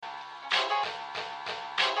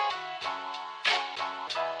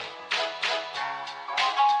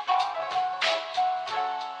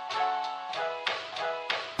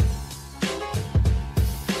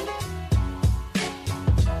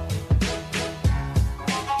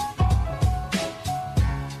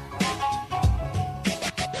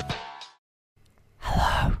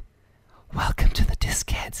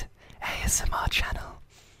channel.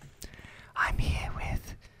 I'm here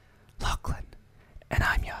with Lachlan, and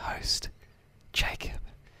I'm your host, Jacob,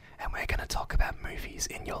 and we're going to talk about movies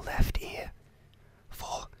in your left ear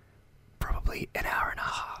for probably an hour and a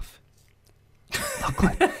half.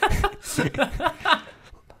 Lachlan.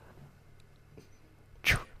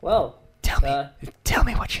 Well, Tell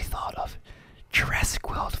me what you thought of Jurassic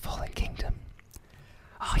World Fallen Kingdom.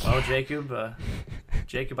 Oh, yeah. Well,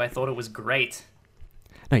 Jacob, I thought it was great.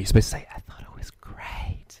 No, you're supposed to say, I thought it was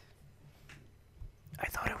great. I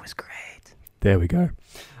thought it was great. There we go.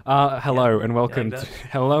 Hello and welcome to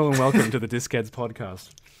the Discheads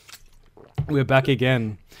podcast. We're back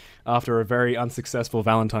again after a very unsuccessful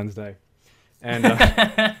Valentine's Day. And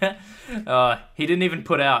he didn't even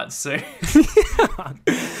put out, so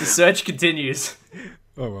the search continues.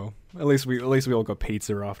 Oh well, at least we all got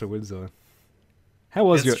pizza afterwards. How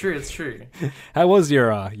was It's true. How was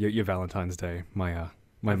your Valentine's Day, my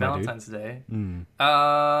Valentine's Day? Mm.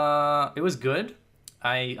 It was good.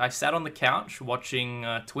 I sat on the couch watching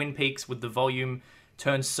Twin Peaks with the volume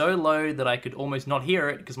turned so low that I could almost not hear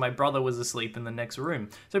it because my brother was asleep in the next room.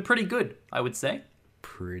 So pretty good, I would say.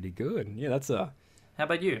 Pretty good. Yeah, that's How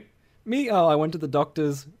about you? Me, I went to the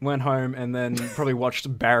doctor's, went home, and then probably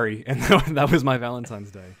watched Barry, and that was my Valentine's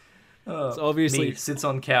Day. So obviously, me sits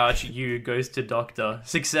on couch, you goes to doctor.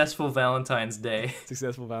 Successful Valentine's Day.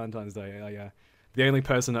 Successful Valentine's Day. Yeah. The only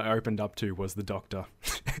person I opened up to was the doctor,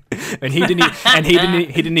 and he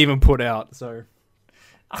didn't even put out. So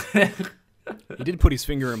he did put his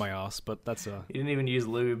finger in my ass, but that's He didn't even use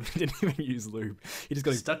lube. He didn't even use lube. He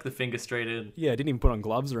just stuck the finger straight in. Yeah, didn't even put on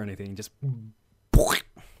gloves or anything. Just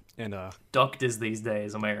and doctors these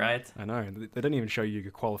days, am I right? I know, they don't even show you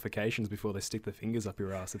your qualifications before they stick their fingers up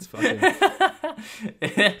your ass. It's fucking.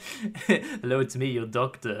 Hello, it's me, your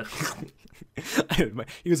doctor.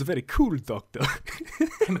 He was a very cool doctor.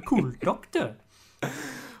 I'm a cool doctor.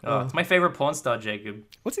 It's my favorite porn star, Jacob.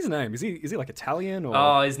 What's his name? Is he like Italian or?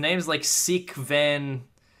 Oh, his name's like Siek van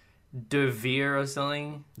der Veer or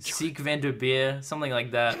something. Siek van der Beer, something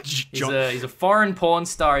like that. He's a foreign porn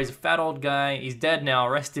star. He's a fat old guy. He's dead now.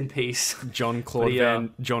 Rest in peace. John Claude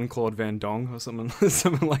Van Dong or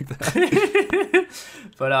something like that.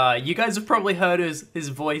 But you guys have probably heard his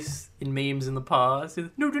voice in memes in the past.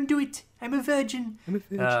 No, don't do it. I'm a virgin.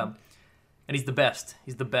 And he's the best.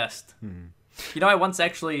 He's the best. You know, I once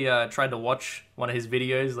actually tried to watch one of his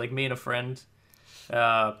videos, like me and a friend.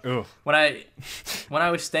 When I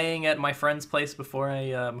was staying at my friend's place before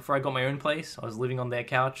I got my own place, I was living on their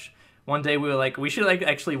couch. One day we were like, we should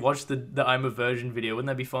actually watch the I'm a Virgin video. Wouldn't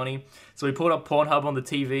that be funny? So we pulled up Pornhub on the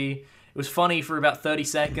TV. It was funny for about 30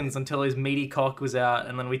 seconds until his meaty cock was out,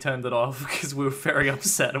 and then we turned it off because we were very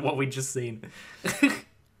upset at what we'd just seen.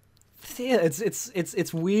 Yeah,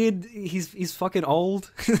 it's weird. He's fucking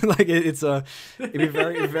old. Like it'd be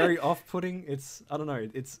very very off-putting. I don't know.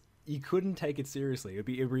 You couldn't take it seriously. It'd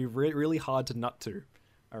be really hard to nut to,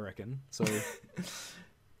 I reckon. So,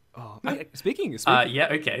 speaking. Yeah,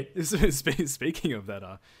 okay. Speaking of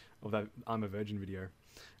that I'm a Virgin video.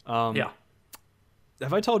 Yeah.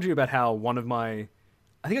 Have I told you about how one of my,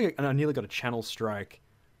 I think I nearly got a channel strike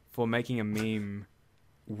for making a meme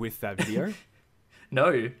with that video?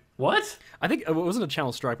 No. What? I think it wasn't a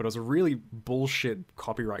channel strike, but it was a really bullshit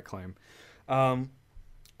copyright claim.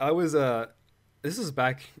 This is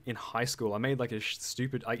back in high school. I made like a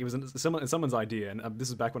stupid. It was someone's idea, and this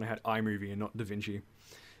is back when I had iMovie and not DaVinci.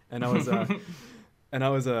 And I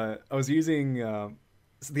was using.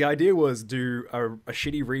 So the idea was do a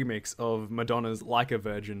shitty remix of Madonna's "Like a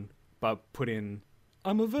Virgin," but put in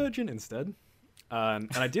 "I'm a Virgin" instead. And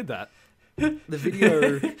I did that. The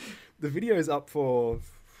video is up for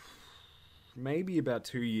maybe about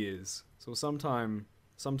 2 years. So sometime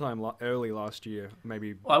early last year,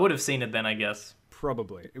 maybe. Well, I would have seen it then, I guess.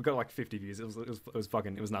 Probably. It got like 50 views. It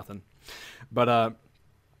was nothing. But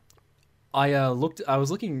I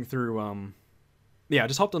was looking through I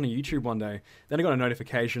just hopped on YouTube one day. Then I got a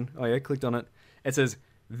notification. Oh yeah, clicked on it. It says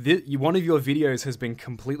one of your videos has been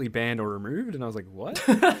completely banned or removed, and I was like, what?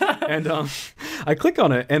 And I click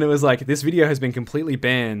on it, and it was like, this video has been completely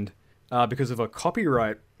banned because of a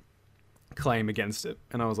copyright claim against it.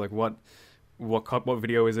 And I was like, what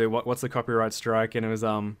video is it? What's the copyright strike? And it was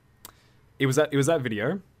that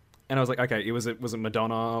video. And I was like, okay, was it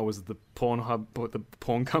Madonna? Was it the Pornhub, the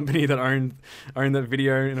porn company that owned that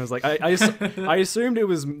video? And I was like, I assumed it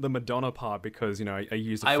was the Madonna part because, you know, I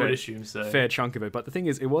used I would assume so. Fair chunk of it. But the thing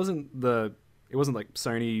is, it wasn't like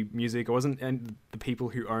Sony Music. It wasn't and the people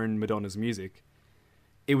who own Madonna's music.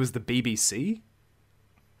 It was the BBC.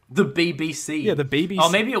 The BBC. Yeah, the BBC. Oh,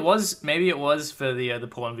 maybe it was for the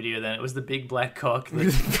porn video. Then it was the big black cock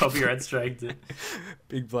that copyright striked it.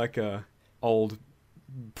 Big black old,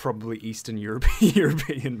 probably Eastern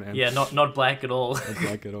European man. Yeah, not black at all. Not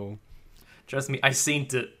black at all. Trust me, I seen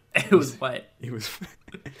it. It was white. He was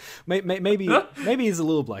maybe he's a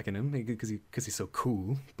little black in him because he's so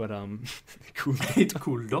cool. But cool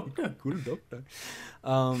doctor. Cool doctor.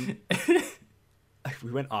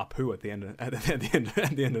 We went Apu at the end of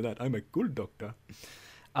that. I'm a cool doctor.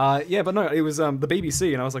 Yeah, but no, it was the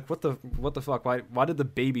BBC, and I was like, what the fuck? Why did the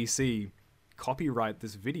BBC copyright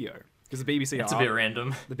this video? Because the BBC It's a bit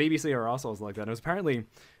random. The BBC are assholes like that. And it was apparently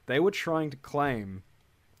they were trying to claim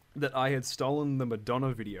that I had stolen the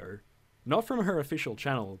Madonna video, not from her official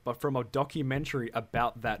channel, but from a documentary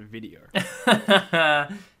about that video.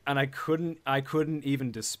 And I couldn't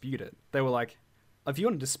even dispute it. They were like, if you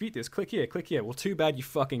want to dispute this, click here. Well, too bad you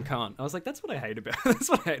fucking can't. I was like, that's what I hate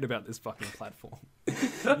about this fucking platform.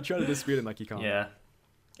 You try to dispute it like you can't. Yeah.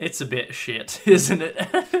 It's a bit shit, isn't it?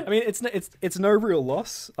 I mean, it's no real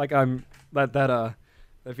loss. Like that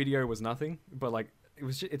video was nothing, but like it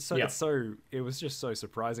was just so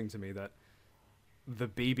surprising to me that the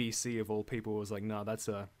BBC of all people was like, no, that's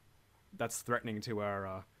threatening to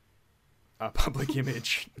our public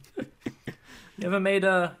image. You ever made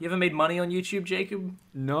money on YouTube, Jacob?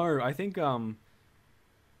 No, I think I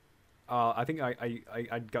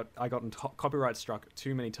got copyright struck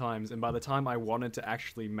too many times, and by the time I wanted to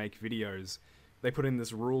actually make videos, they put in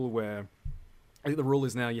this rule where I think the rule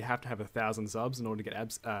is now you have to have 1,000 subs in order to get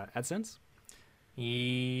AdSense.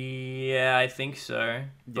 Yeah, I think so. Yeah.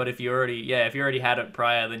 But if you already had it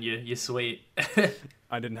prior, then you're sweet.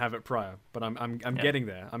 I didn't have it prior, but I'm getting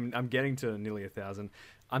there. I'm getting to nearly 1,000.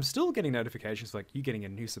 I'm still getting notifications like you getting a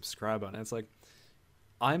new subscriber, and it's like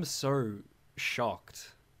I'm so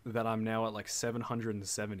shocked that I'm now at like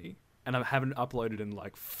 770, and I haven't uploaded in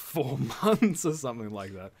like 4 months or something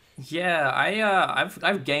like that. Yeah,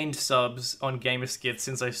 I've gained subs on Gamerskit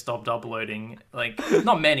since I stopped uploading. Like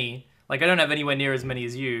not many. Like I don't have anywhere near as many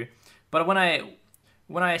as you, but when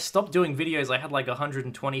I stopped doing videos, I had like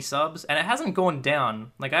 120 subs, and it hasn't gone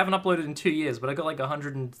down. Like I haven't uploaded in 2 years, but I got like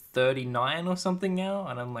 139 or something now,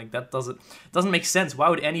 and I'm like, that doesn't make sense. Why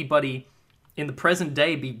would anybody in the present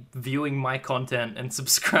day be viewing my content and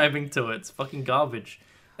subscribing to it? It's fucking garbage.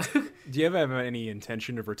 Do you ever have any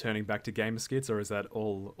intention of returning back to Gamerskits, or is that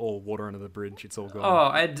all water under the bridge? It's all gone. Oh,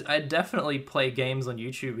 I'd definitely play games on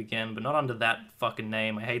YouTube again, but not under that fucking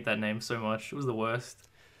name. I hate that name so much. It was the worst.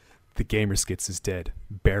 The Gamerskits is dead.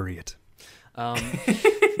 Bury it. I'm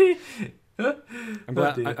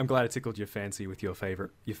glad it tickled your fancy with your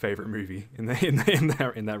favorite movie in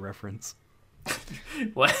that reference.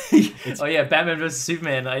 What? Oh yeah, Batman vs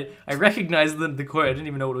Superman. I recognized the quote. I didn't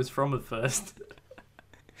even know what it was from at first.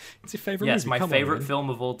 It's your favorite movie. Yes, my favorite on, film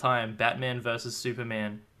of all time, Batman vs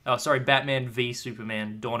Superman. Oh, sorry, Batman v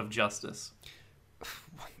Superman: Dawn of Justice.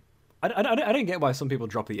 I don't get why some people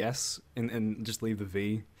drop the S and just leave the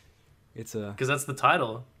V. It's because that's the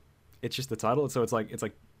title. It's just the title, so it's like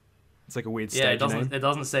a weird stage name. It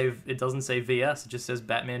doesn't say VS. It just says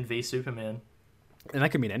Batman v Superman. And that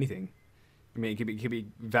could mean anything. I mean, it could be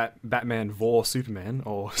Batman vor Superman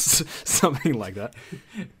or something like that.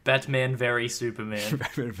 Batman very Superman.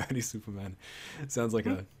 Batman very Superman. Sounds like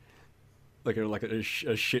a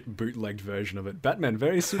shit bootlegged version of it. Batman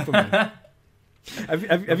very Superman.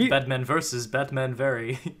 Have you Batman versus Batman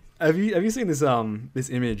very? Have you seen this this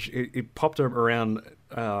image? It popped up around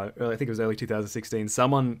I think it was early 2016.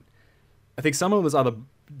 Someone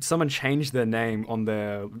changed their name on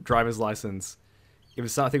their driver's license. I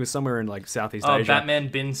think it was somewhere in like Southeast Asia. Batman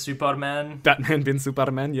bin Superman. Batman bin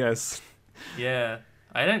Superman, yes. Yeah.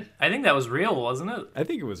 I think that was real, wasn't it? I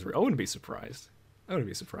think it was real. I wouldn't be surprised.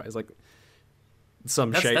 Like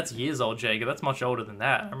that's years old, Jacob. That's much older than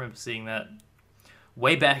that. I remember seeing that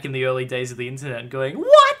way back in the early days of the internet and going,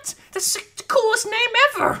 "What? That's the coolest name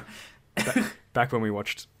ever!" Back when we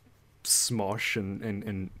watched Smosh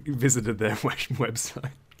and visited their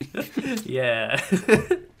website. Yeah.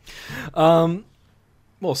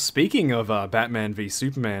 Well, speaking of Batman v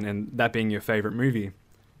Superman and that being your favorite movie,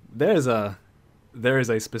 there is a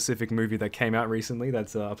specific movie that came out recently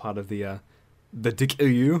that's a part of the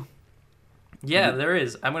DICU. Yeah, there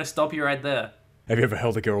is. I'm going to stop you right there. Have you ever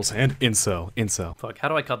held a girl's hand? Incel. Fuck, how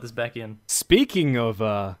do I cut this back in? Speaking of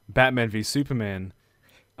Batman v Superman,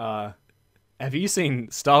 have you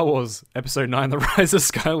seen Star Wars Episode 9, The Rise of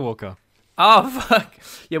Skywalker? Oh, fuck.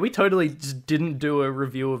 Yeah, we totally just didn't do a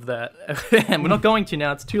review of that. And we're not going to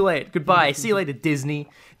now. It's too late. Goodbye. See you later, Disney.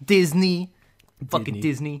 Fucking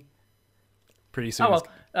Disney. Pretty soon. Oh,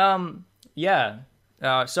 well. Yeah.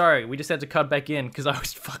 Sorry, we just had to cut back in because I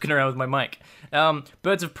was fucking around with my mic.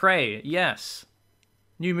 Birds of Prey, yes.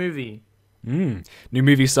 New movie. New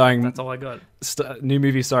movie starring... That's all I got. New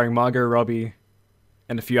movie starring Margot Robbie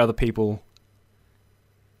and a few other people.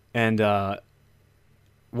 And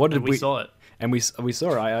we saw it. And we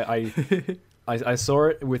saw it. I saw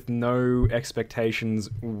it with no expectations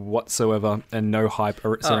whatsoever and no hype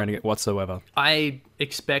surrounding it whatsoever. I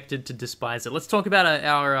expected to despise it. Let's talk about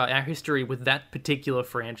our history with that particular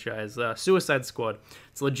franchise, Suicide Squad.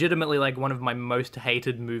 It's legitimately like one of my most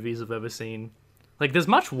hated movies I've ever seen. Like, there's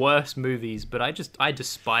much worse movies, but I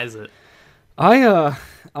despise it. I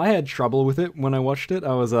had trouble with it when I watched it.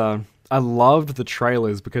 I loved the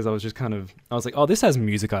trailers because I was like, oh, this has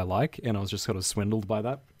music I like, and I was just sort of swindled by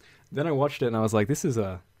that. Then I watched it and I was like, this is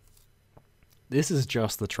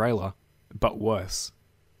just the trailer, but worse.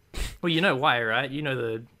 Well, you know why, right? You know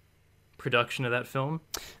the production of that film?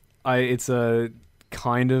 It's a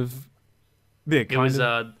kind of... Yeah,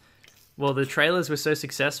 well, the trailers were so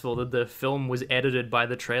successful that the film was edited by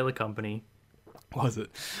the trailer company. Was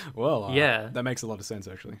it? Well, yeah. That makes a lot of sense,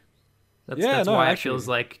 actually. That's why it feels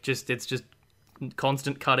like it's just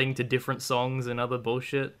constant cutting to different songs and other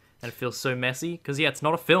bullshit. And it feels so messy because it's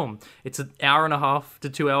not a film. It's an 1.5 to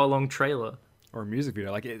 2 hour long trailer or a music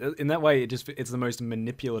video. Like in that way, it's the most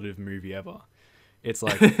manipulative movie ever. It's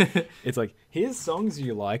like here's songs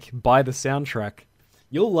you like, buy the soundtrack.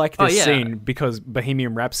 You'll like this scene because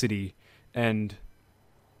Bohemian Rhapsody and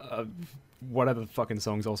whatever fucking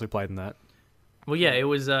songs also played in that. Well, yeah, it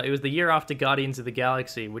was the year after Guardians of the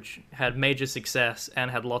Galaxy, which had major success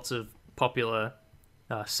and had lots of popular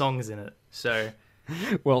songs in it. So.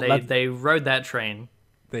 Well, they rode that train.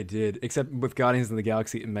 They did, except with Guardians of the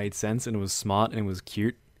Galaxy, it made sense and it was smart and it was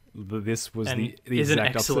cute. But this was the exact an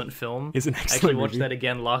excellent opposite. Film. Is an excellent I actually movie. Watched that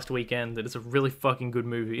again last weekend. It's a really fucking good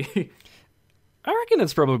movie. I reckon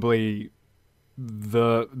it's probably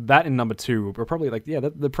that and number 2 are probably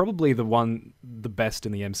they're probably the best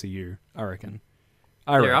in the MCU. I reckon.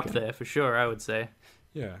 They're up there for sure. I would say.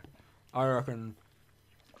 Yeah, I reckon.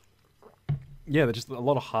 Yeah, they're just a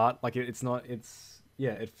lot of heart. Like it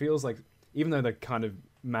feels like, even though they're kind of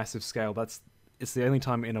massive scale, it's the only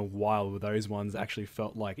time in a while where those ones actually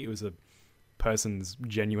felt like it was a person's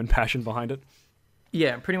genuine passion behind it.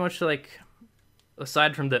 Yeah, pretty much like,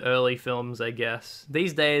 aside from the early films, I guess.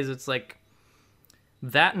 These days, it's like,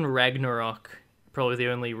 that and Ragnarok, probably the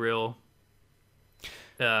only real,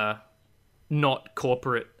 not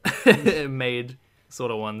corporate made sort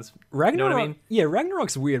of ones. Ragnarok, you know what I mean? Yeah,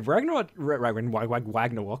 Ragnarok's weird. Ragnarok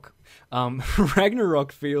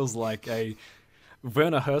feels like a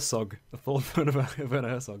Werner Herzog, a full Werner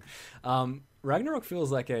Herzog. Ragnarok feels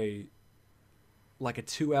like a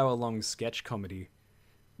 2 hour long sketch comedy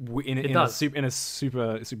in a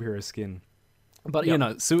superhero skin. But yep. in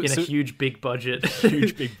a huge big budget.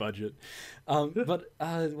 Huge big budget. But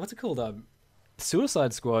what's it called?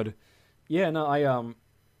 Suicide Squad. Yeah, no,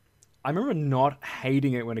 I remember not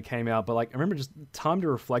hating it when it came out, but I remember just time to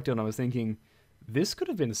reflect on it. I was thinking, this could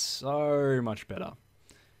have been so much better,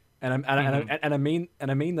 and I mean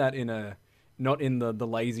that in not in the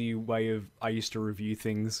lazy way of I used to review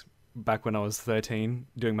things back when I was 13,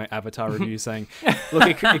 doing my Avatar review, saying, look,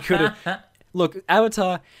 it could have, look,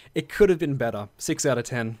 Avatar, it could have been better. 6 out of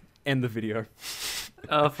 10. End the video.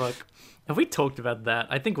 Oh fuck. Have we talked about that?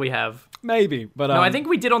 I think we have. Maybe, but... No, I think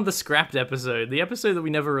we did on the scrapped episode. The episode that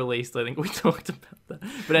we never released, I think we talked about that.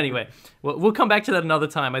 But anyway, we'll come back to that another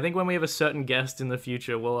time. I think when we have a certain guest in the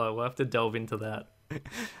future, we'll have to delve into that.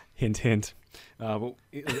 Hint, hint.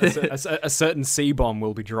 A certain C-bomb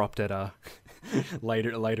will be dropped at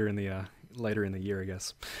later in the year, I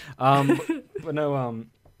guess. But no,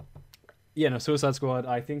 Suicide Squad.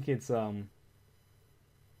 I think it's what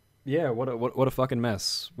a fucking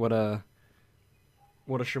mess. What a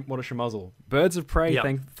schmuzzle. Birds of Prey, yep.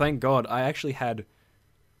 Thank God, I actually had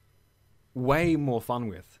way more fun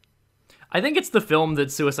with. I think it's the film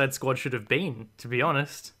that Suicide Squad should have been, to be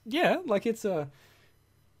honest. Yeah, like it's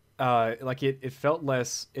it felt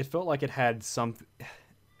less. It felt like it had some.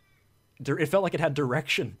 It felt like it had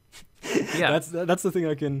direction. Yeah, that's the thing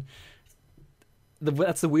I can.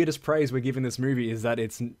 That's the weirdest praise we're giving this movie, is that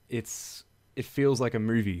it feels like a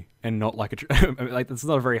movie and not like like it's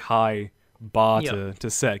not a very high bar to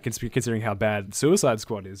set, considering how bad Suicide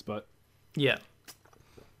Squad is. But yeah,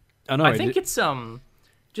 I think it's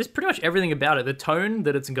just pretty much everything about it. The tone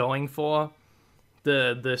that it's going for,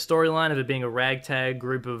 the storyline of it being a ragtag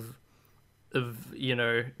group of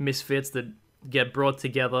misfits that get brought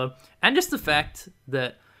together, and just the fact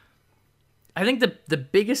that I think the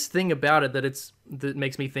biggest thing about it that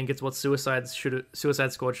makes me think it's what Suicide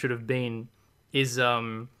Squad should have been is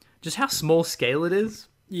just how small scale it is.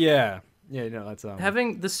 Yeah. Yeah, no, that's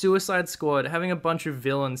Having the Suicide Squad, having a bunch of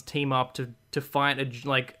villains team up to fight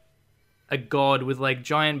a god with like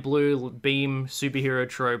giant blue beam superhero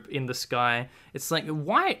trope in the sky. It's like,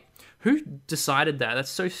 why? Who decided that? That's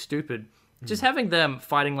so stupid. Just having them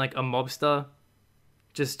fighting like a mobster,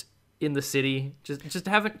 just in the city, just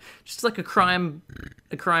having just like a crime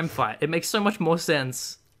fight. It makes so much more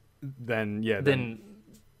sense than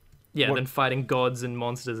fighting gods and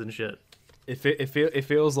monsters and shit. It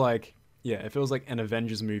feels like an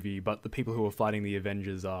Avengers movie, but the people who are fighting the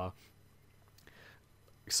Avengers are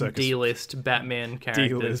D-list Batman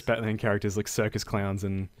characters. Like circus clowns,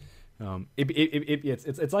 and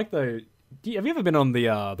it's like the. Have you ever been on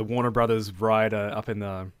the Warner Brothers ride up in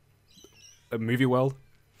the movie world?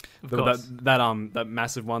 That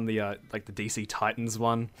massive one, the like the DC Titans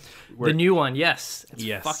one, the new one. Yes,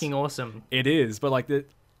 it's fucking awesome. It is, but like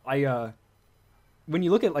when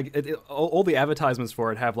you look at like all the advertisements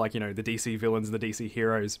for it have like, you know, the DC villains and the DC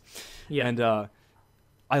heroes, and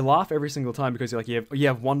I laugh every single time because you're like you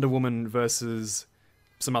have Wonder Woman versus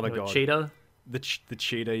some other god, Cheetah, the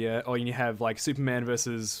Cheetah, yeah, or you have like Superman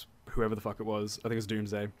versus whoever the fuck it was. I think it was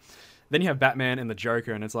Doomsday. Then you have Batman and the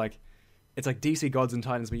Joker, and it's like DC gods and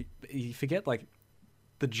titans, but you forget like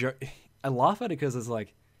I laugh at it because it's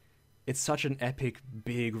like it's such an epic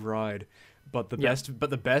big ride, but the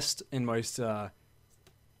best and most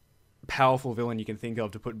powerful villain you can think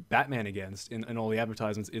of to put Batman against in all the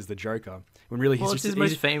advertisements is the Joker. When really it's his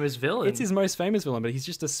most famous villain. It's his most famous villain, but he's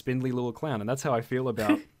just a spindly little clown, and that's how I feel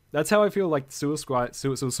about. That's how I feel like Suicide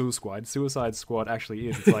Squad actually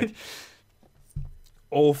is. It's like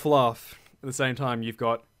all fluff. At the same time, you've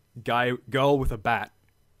got girl with a bat,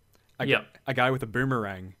 a guy with a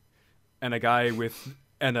boomerang, and a guy with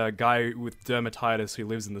dermatitis who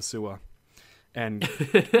lives in the sewer, and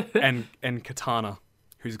and Katana,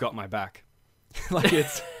 who's got my back. Like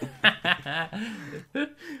it's.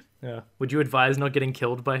 Yeah. Would you advise not getting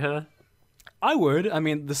killed by her? I would. I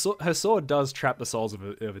mean, her sword does trap the souls of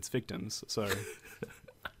its victims, so...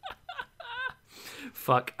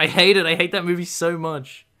 Fuck. I hate it. I hate that movie so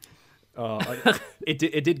much.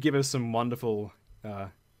 It did give us some wonderful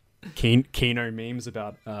Kino memes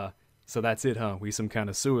about... so that's it, huh? We some kind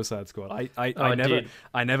of Suicide Squad.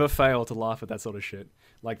 I never fail to laugh at that sort of shit.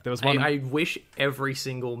 Like there was one... I wish every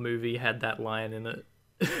single movie had that line in it.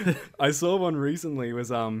 I saw one recently. It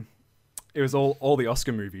was all the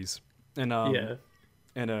Oscar movies. And it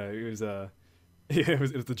was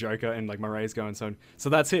the Joker, and like Murray's going, so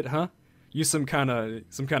that's it, huh? You some kind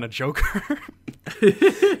of Joker.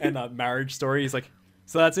 And Marriage Story. He's like,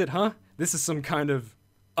 so that's it, huh? This is some kind of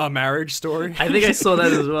a marriage story. I think I saw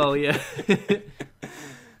that as well. Yeah.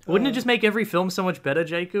 Wouldn't it just make every film so much better,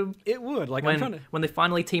 Jacob? It would. Like when they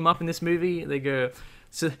finally team up in this movie, they go,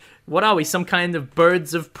 so what are we? Some kind of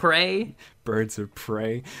birds of prey? Birds of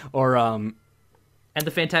prey, or And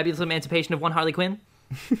the Fantabulous Emancipation of One Harley Quinn.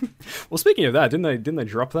 Well, speaking of that, didn't they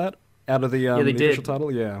drop that out of the official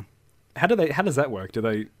title? Yeah. How does that work? Do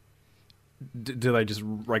they just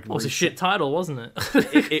like? Well, it was a shit title, wasn't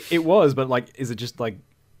it? it was, but like, is it just like?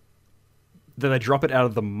 Do they drop it out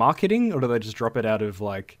of the marketing, or do they just drop it out of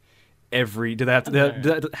like every? Do they have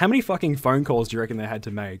to? How many fucking phone calls do you reckon they had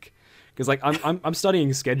to make? Because like I'm studying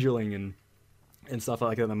scheduling and stuff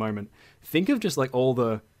like that at the moment. Think of just like all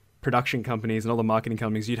the production companies and all the marketing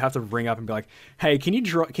companies you'd have to ring up and be like, hey, can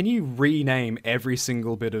you rename every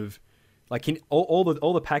single bit of like all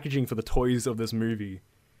the packaging for the toys of this movie?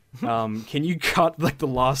 Can you cut like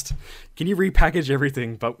can you repackage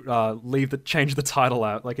everything but change the title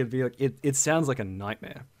out? Like it'd be like it sounds like a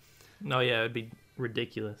nightmare. No, yeah, it'd be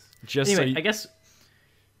ridiculous. I guess.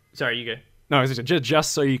 Sorry, you go. No,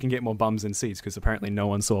 just so you can get more bums in seats, because apparently no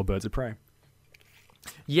one saw Birds of Prey.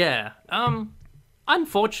 Yeah.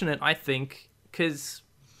 Unfortunate, I think, because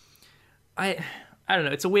I don't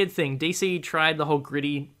know. It's a weird thing. DC tried the whole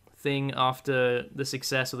gritty thing after the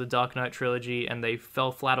success of the Dark Knight trilogy, and they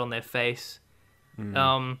fell flat on their face.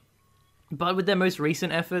 But with their most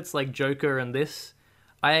recent efforts, like Joker and this,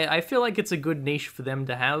 I feel like it's a good niche for them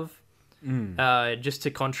to have. Just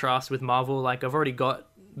to contrast with Marvel. Like I've already got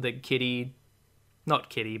the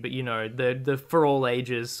not kiddie, but you know, the for all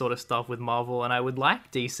ages sort of stuff with Marvel, and I would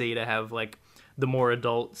like DC to have like the more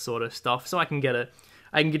adult sort of stuff, so I can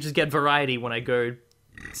just get variety when I go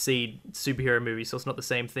see superhero movies, so it's not the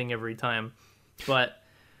same thing every time. But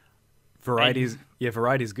variety's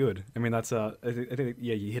good. I mean, that's I think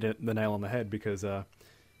you hit the nail on the head, because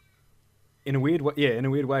in a weird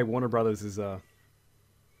way, Warner Brothers is the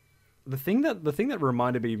thing that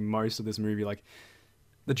reminded me most of this movie. Like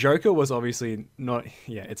the Joker was obviously not.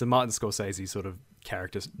 Yeah, it's a Martin Scorsese sort of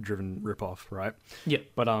character-driven ripoff, right? Yeah.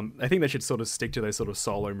 But I think they should sort of stick to those sort of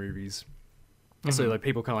solo movies. So like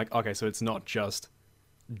people kind of like, okay, so it's not just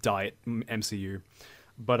diet MCU.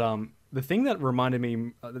 But the thing that reminded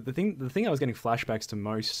me, the thing I was getting flashbacks to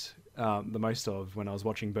the most of when I was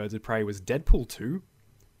watching Birds of Prey was Deadpool 2.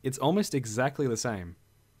 It's almost exactly the same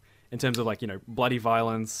in terms of like, bloody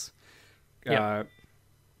violence,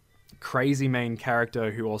 crazy main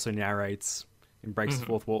character who also narrates and breaks the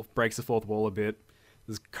fourth wall a bit.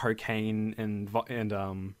 There's cocaine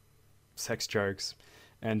and sex jokes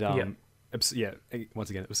and once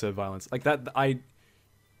again absurd violence like that.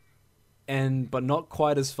 But not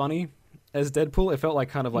quite as funny as Deadpool. It felt like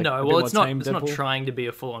kind of like it's not Deadpool. trying to be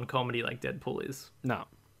a full on comedy like Deadpool is. No,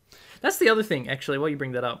 that's the other thing actually. While you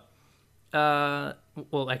bring that up,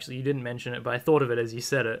 well, actually you didn't mention it, but I thought of it as you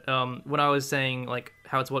said it. When I was saying like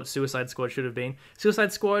how it's what Suicide Squad should have been.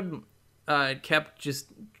 Suicide Squad kept just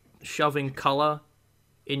shoving color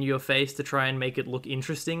in your face to try and make it look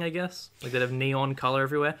interesting, I guess. Like they'd have neon color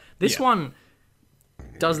everywhere. This one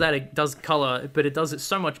does that. It does color, but it does it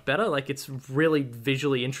so much better. Like it's really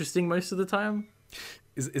visually interesting most of the time.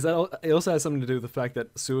 Is that? It also has something to do with the fact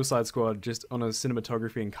that Suicide Squad, just on a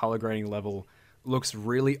cinematography and color grading level, looks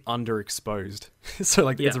really underexposed. So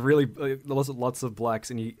like it's really lots of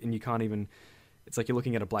blacks, and you can't even. It's like you're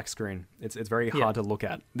looking at a black screen. It's very hard to look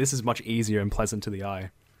at. This is much easier and pleasant to the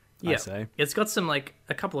eye. Yeah, I say. It's got some like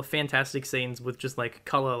a couple of fantastic scenes with just like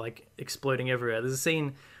color like exploding everywhere. There's a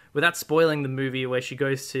scene, without spoiling the movie, where she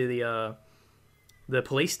goes to the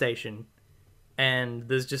police station, and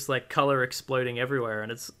there's just like color exploding everywhere,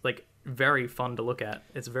 and it's like very fun to look at.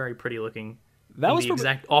 It's very pretty looking. That was the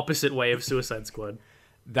exact opposite way of Suicide Squad.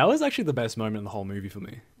 That was actually the best moment in the whole movie for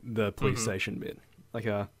me. The police station bit, like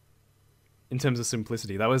in terms of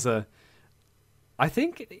simplicity, that was a. I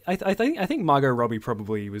think Margot Robbie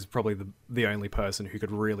was probably the only person who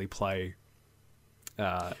could really play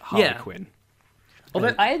Harley Quinn.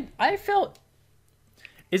 Although I felt,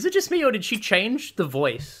 is it just me or did she change the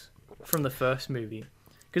voice from the first movie?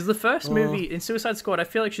 Because the first movie in Suicide Squad, I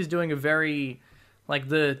feel like she's doing a very like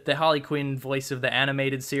the Harley Quinn voice of the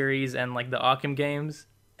animated series and like the Arkham games,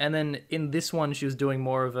 and then in this one she was doing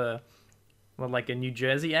more of a New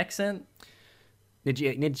Jersey accent.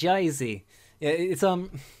 New Jersey. Yeah, it's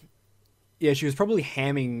she was probably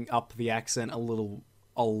hamming up the accent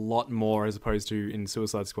a lot more as opposed to in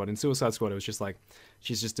Suicide Squad. In Suicide Squad, it was just like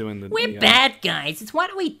she's just doing the. We're bad guys. It's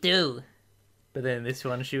what we do. But then in this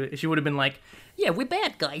one, she would have been like, "Yeah, we're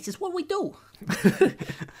bad guys. It's what we do."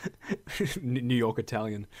 New York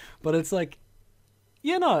Italian, but it's like,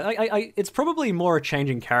 it's probably more a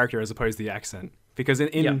changing character as opposed to the accent because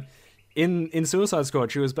in Suicide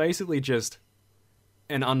Squad, she was basically just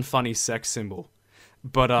an unfunny sex symbol,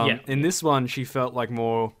 but in this one she felt like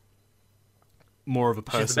more of a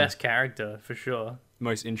person. She's the best character for sure,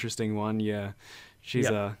 most interesting one. She's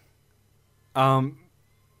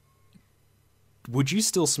would you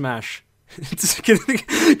still smash considering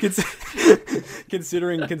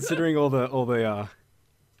all the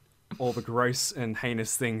gross and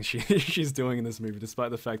heinous things she's doing in this movie,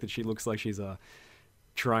 despite the fact that she looks like she's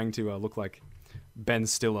trying to look like Ben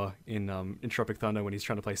Stiller in Tropic Thunder when he's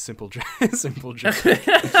trying to play Simple Jack.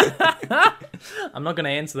 I'm not going to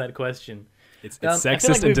answer that question. It's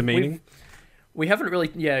sexist and demeaning. We haven't really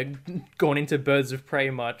gone into Birds of Prey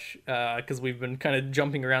much because we've been kind of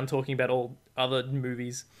jumping around talking about all other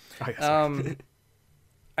movies. I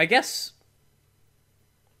guess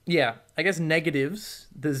negatives.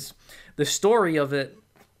 There's the story of it.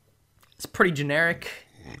 It's pretty generic.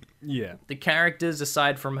 Yeah. The characters,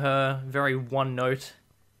 aside from her, very one note.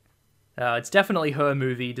 It's definitely her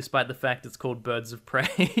movie, despite the fact it's called Birds of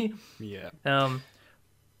Prey. Yeah.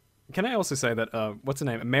 Can I also say that what's her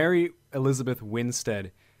name? Mary Elizabeth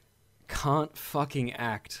Winstead can't fucking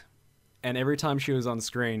act, and every time she was on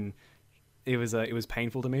screen, it was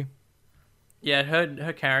painful to me. Yeah,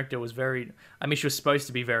 her character was very. I mean, she was supposed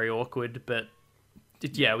to be very awkward, but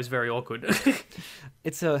it was very awkward.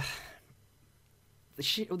 The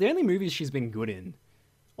only movies she's been good in,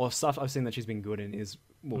 or stuff I've seen that she's been good in, is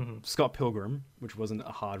Scott Pilgrim, which wasn't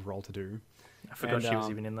a hard role to do. I forgot she was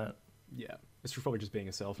even in that. Yeah, it's probably just being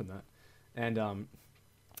herself in that. And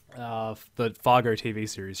the Fargo TV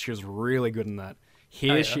series, she was really good in that.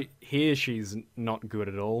 She's not good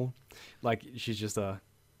at all. Like she's just I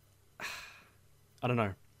don't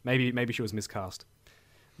know. Maybe she was miscast.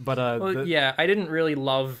 But I didn't really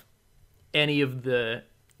love any of the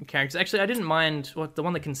characters. Actually, I didn't mind the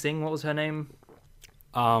one that can sing. What was her name?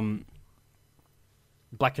 Black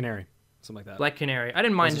Canary, something like that. Black Canary. I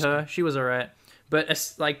didn't mind her. She was alright.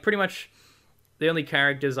 But like pretty much the only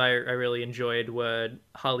characters I really enjoyed were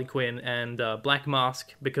Harley Quinn and Black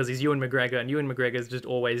Mask, because he's Ewan McGregor, and Ewan McGregor is just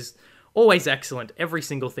always excellent. Every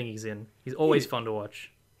single thing he's in, he's always fun to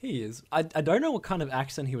watch. He is. I don't know what kind of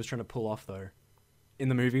accent he was trying to pull off though, in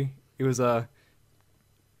the movie. It was Well,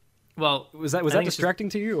 was that distracting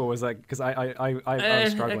to you, or was that because I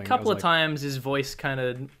was struggling? A couple of times his voice kind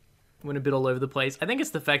of went a bit all over the place. I think it's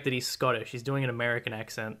the fact that he's Scottish. He's doing an American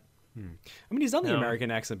accent. I mean, he's done the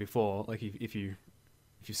American accent before. Like if you've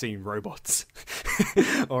seen Robots,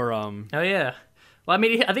 or Oh yeah. Well, I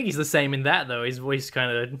mean, I think he's the same in that though. His voice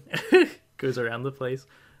kind of goes around the place.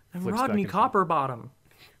 I'm Rodney Copperbottom.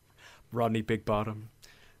 Rodney Big Bottom.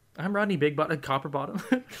 I'm Rodney Big Bottom. Copperbottom.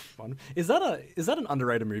 Is that an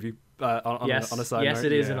underrated movie? Yes. On a side yes, note?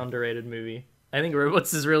 it is an underrated movie. I think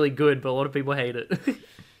Robots is really good, but a lot of people hate it.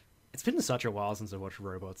 It's been such a while since I watched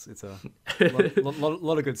Robots. It's a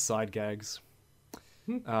lot of good side gags.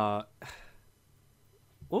 Well,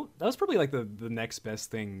 that was probably like the next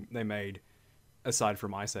best thing they made, aside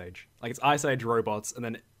from Ice Age. Like, it's Ice Age, Robots, and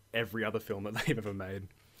then every other film that they've ever made.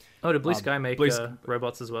 Oh, did Blue Sky make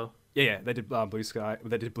Robots as well? Yeah, they did Blue Sky.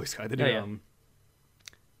 They did Blue Sky. They did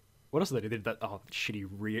what else did they do? They did that shitty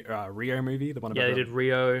Rio movie, the one about they did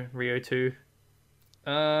Rio 2.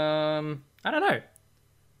 I don't know.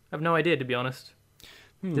 I have no idea, to be honest.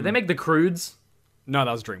 Did they make The Croods? No,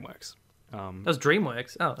 that was DreamWorks. That was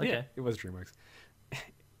DreamWorks. Oh, okay. Yeah, it was DreamWorks.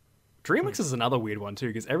 DreamWorks is another weird one too,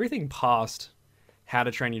 because everything past How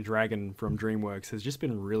to Train Your Dragon from DreamWorks has just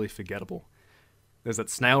been really forgettable. There's that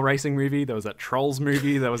snail racing movie. There was that Trolls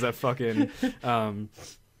movie. There was that fucking.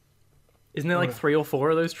 Isn't there like 3 or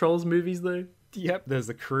 4 of those Trolls movies though? Yep. There's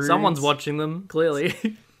the Cruise. Someone's watching them,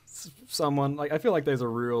 clearly. Someone, like, I feel like there's a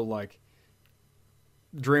real, like,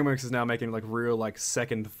 DreamWorks is now making like real, like,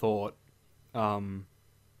 second thought,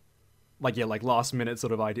 like, yeah, like last minute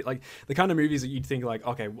sort of idea, like the kind of movies that you'd think like,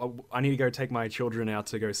 okay, well, I need to go take my children out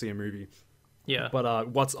to go see a movie. Yeah. But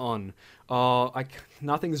what's on?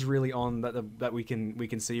 Nothing's really on that we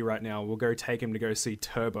can see right now. We'll go take him to go see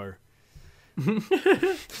Turbo.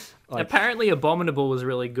 Apparently, Abominable was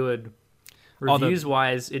really good.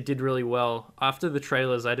 Reviews-wise, it did really well. After the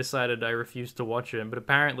trailers, I decided I refused to watch it, but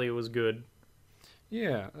apparently it was good.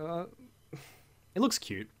 Yeah, it looks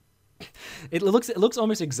cute. It looks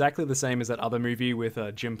almost exactly the same as that other movie with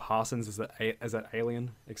Jim Parsons as that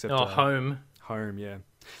alien, except Home. Home, yeah.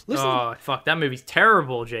 Listen, fuck, that movie's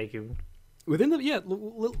terrible, Jacob. Within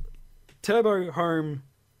the Turbo, Home,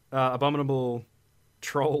 Abominable,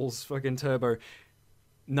 Trolls, fucking Turbo.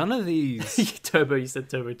 None of these. Turbo, you said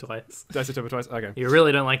Turbo twice. Did I say Turbo twice? Okay. You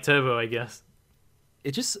really don't like Turbo, I guess.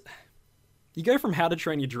 It just, you go from How to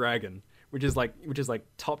Train Your Dragon, which is like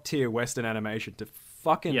top tier Western animation, to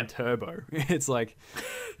fucking Turbo. It's like,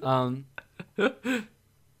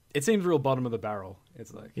 it seems real bottom of the barrel.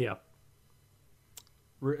 It's like, yeah,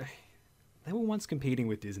 they were once competing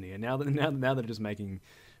with Disney, and now they're just making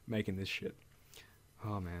this shit.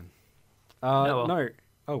 Oh man. No.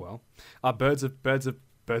 Oh well. Birds of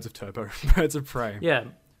Turbo. Birds of Prey. Yeah,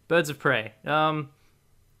 Birds of Prey.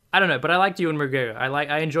 I don't know, but I liked Ewan McGregor.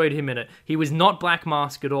 I enjoyed him in it. He was not Black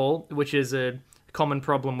Mask at all, which is a common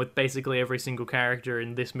problem with basically every single character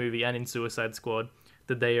in this movie and in Suicide Squad,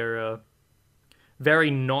 that they are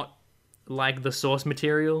very not like the source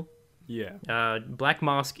material. Yeah. Black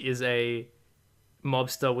Mask is a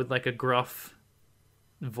mobster with like a gruff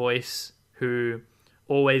voice who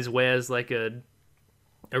always wears like a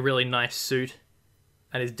really nice suit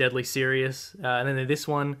and is deadly serious. And then in this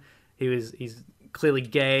one, he's clearly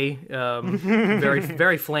gay, very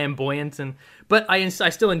very flamboyant, but I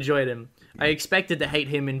still enjoyed him. I expected to hate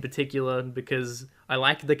him in particular because I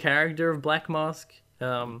liked the character of Black Mask.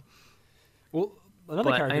 Well,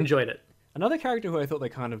 I enjoyed it. Another character who I thought they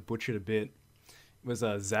kind of butchered a bit was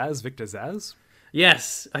Victor Zsasz.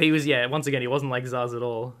 Yes, he was. Yeah, once again, he wasn't like Zaz at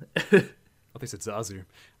all. I think it's Zazu.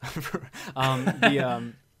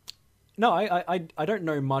 No, I don't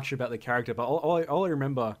know much about the character, but all I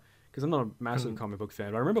remember, because I'm not a massive comic book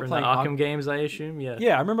fan, but I remember playing the Arkham games, I assume. Yeah.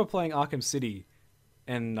 Yeah, I remember playing Arkham City,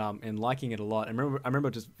 and liking it a lot. I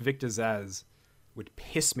remember just Victor Zsasz would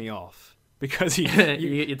piss me off because you get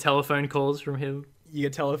your telephone calls from him. You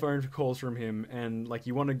get telephone calls from him, and like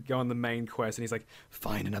you want to go on the main quest, and he's like,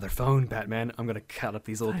 "Find another phone, Batman. I'm gonna cut up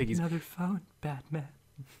these little piggies." Another phone, Batman.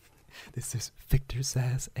 This is Victor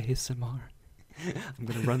Zsasz ASMR. I'm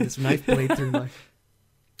gonna run this knife blade through my.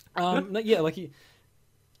 No, yeah, he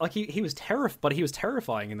was but he was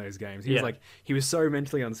terrifying in those games. He was like, he was so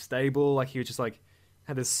mentally unstable. Like he was just like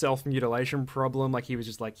had this self mutilation problem. Like he was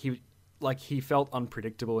just like like he felt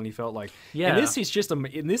unpredictable, and he felt like Yeah. In this he's just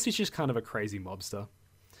kind of a crazy mobster.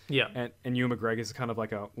 Yeah. And Ewan McGregor's kind of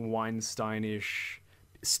like a Weinstein-ish,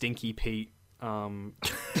 Stinky Pete, sort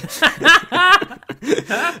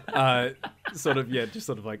of just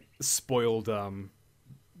sort of like spoiled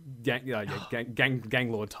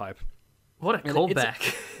gang lord type. What a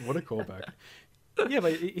callback. What a callback. Yeah,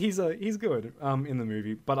 but he's good in the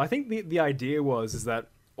movie. But I think the idea is that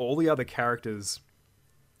all the other characters,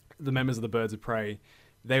 the members of the Birds of Prey,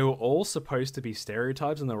 they were all supposed to be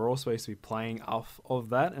stereotypes, and they were all supposed to be playing off of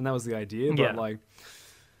that, and that was the idea. But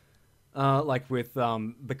like with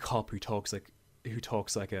the cop who talks like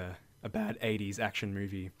a bad 80s action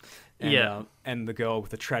movie, and, and the girl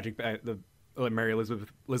with the tragic Mary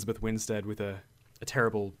Elizabeth Winstead with a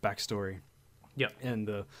terrible backstory, and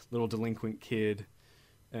the little delinquent kid,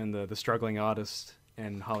 and the struggling artist,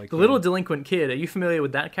 and Harley Quinn. The little delinquent kid. Are you familiar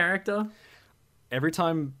with that character? Every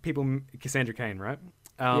time Cassandra Cain, right?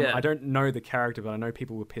 I don't know the character, but I know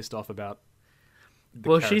people were pissed off about the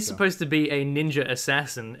character. She's supposed to be a ninja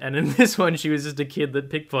assassin, and in this one, she was just a kid that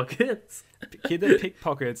pickpockets. Kid that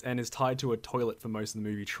pickpockets and is tied to a toilet for most of the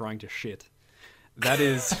movie trying to shit. That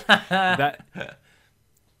is... that...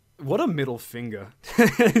 What a middle finger.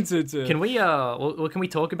 Can we can we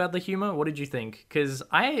talk about the humor? What did you think? Because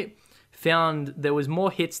I found there was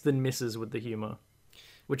more hits than misses with the humor,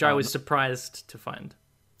 which I was surprised to find.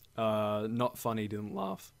 Not funny, didn't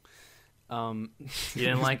laugh. You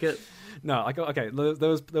didn't like it? No,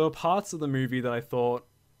 there were parts of the movie that I thought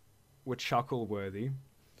were chuckle worthy.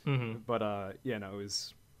 Mm-hmm. But it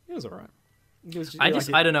was alright. I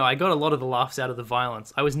don't know, I got a lot of the laughs out of the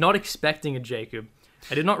violence. I was not expecting a Jacob.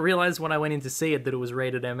 I did not realize when I went in to see it that it was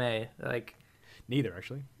rated MA. Like, neither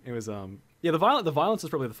actually. It was the violence is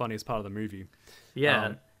probably the funniest part of the movie.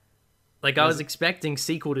 Yeah. I was expecting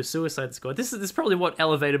sequel to Suicide Squad. This is probably what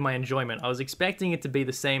elevated my enjoyment. I was expecting it to be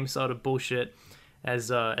the same sort of bullshit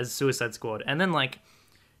as Suicide Squad. And then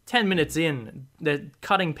 10 minutes in, they're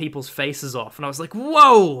cutting people's faces off, and I was like,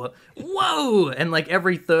 whoa! And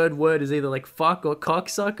every third word is either fuck or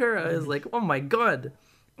cocksucker. I was like, oh my god.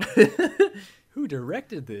 Who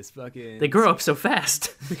directed this fucking... They grew up so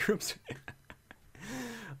fast.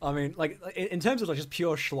 I mean, in terms of just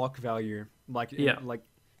pure schlock value,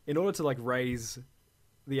 in order to raise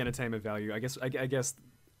the entertainment value, I guess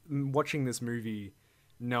watching this movie,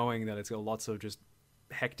 knowing that it's got lots of just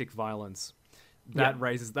hectic violence,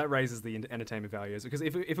 raises the entertainment value. Because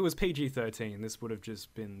if it was PG-13, this would have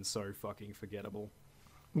just been so fucking forgettable.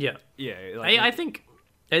 Yeah. Yeah. I think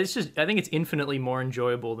it's infinitely more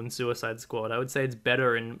enjoyable than Suicide Squad. I would say it's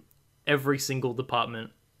better in every single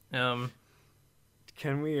department. Can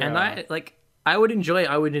we? And I would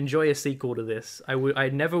enjoy a sequel to this. I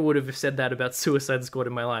never would have said that about Suicide Squad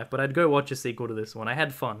in my life, but I'd go watch a sequel to this one. I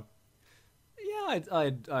had fun. Yeah,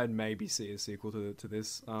 I'd maybe see a sequel to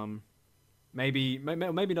this. Maybe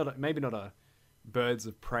not a Birds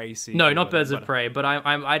of Prey sequel. No, not Birds of Prey, but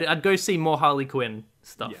I'd go see more Harley Quinn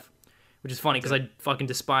stuff. Yeah. Which is funny because I fucking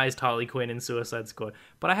despised Harley Quinn in Suicide Squad,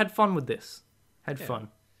 but I had fun with this. Fun.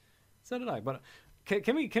 So did I. But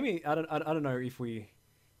can we? I don't know if we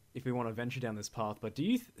want to venture down this path, but do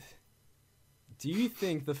you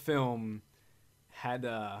think the film had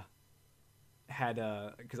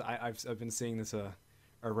because I've been seeing this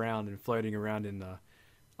around and floating around in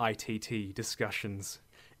ITT discussions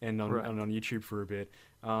and on YouTube for a bit.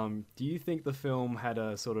 Do you think the film had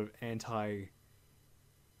a sort of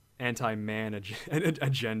anti-man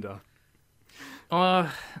agenda?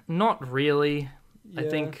 Not really. Yeah. I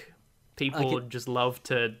think people just love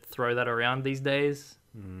to throw that around these days.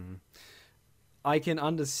 I can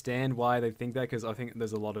understand why they think that, because I think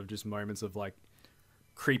there's a lot of just moments of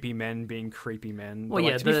creepy men being creepy men. Well,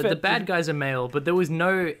 the bad guys are male, but there was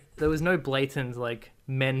no blatant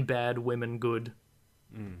men bad, women good.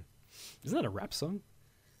 Isn't that a rap song?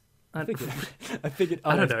 I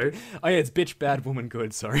don't know. Oh yeah, it's bitch bad, woman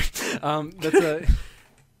good. Sorry. I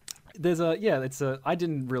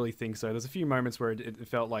didn't really think so. There's a few moments where it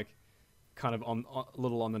felt kind of a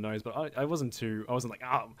little on the nose, but I wasn't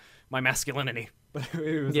my masculinity. But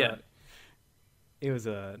it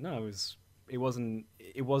wasn't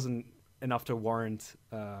enough to warrant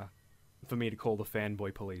for me to call the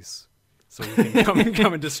fanboy police so you can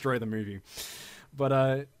come and destroy the movie. But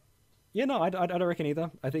I don't reckon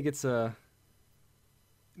either. I think it's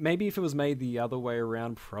maybe if it was made the other way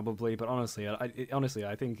around, probably. But honestly,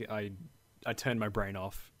 I think I turned my brain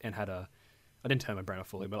off and I didn't turn my brain off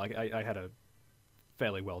fully, but I had a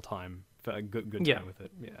fairly good time with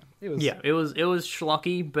it. It was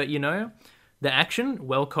schlocky, but the action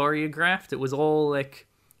well choreographed. It was all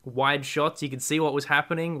wide shots. You could see what was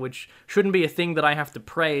happening, which shouldn't be a thing that I have to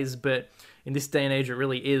praise, but in this day and age, it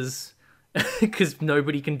really is, because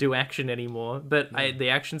nobody can do action anymore. But the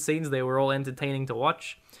action scenes, they were all entertaining to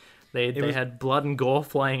watch. They had blood and gore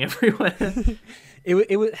flying everywhere.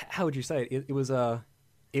 It was, how would you say it?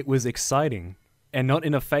 It was exciting, and not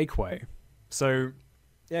in a fake way. So,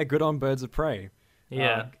 yeah, good on Birds of Prey.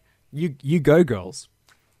 Yeah. You go, girls.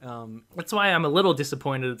 That's why I'm a little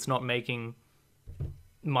disappointed it's not making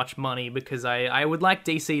much money, because I would like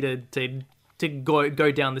DC to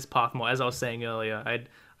go down this path more. As I was saying earlier,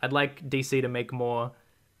 I'd like DC to make more.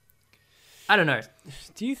 I don't know.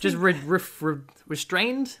 Do you think... just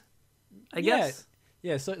restrained? I guess.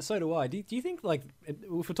 Yeah. So do I. Do you think, like, if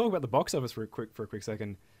we're talking about the box office for a quick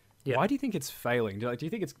second, why do you think it's failing? Do you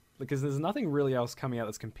think it's because there's nothing really else coming out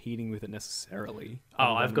that's competing with it necessarily?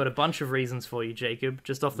 Oh, I've got a bunch of reasons for you, Jacob,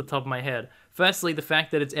 just off the top of my head. Firstly, the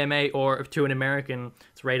fact that it's MA, or to an American,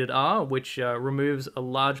 it's rated R, which removes a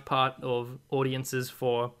large part of audiences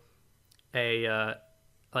for a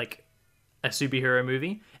superhero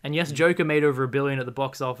movie. And yes, Joker made over $1 billion at the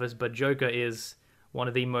box office, but Joker is one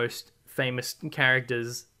of the most famous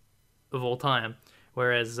characters of all time.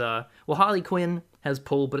 Whereas, Harley Quinn has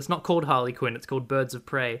pull, but it's not called Harley Quinn. It's called Birds of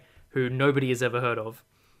Prey, who nobody has ever heard of.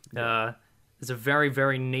 There's a very,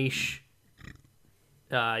 very niche,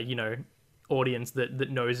 audience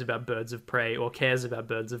that knows about Birds of Prey or cares about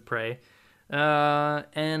Birds of Prey.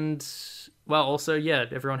 And, well, also,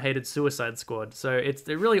 everyone hated Suicide Squad. So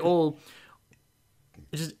they're really all...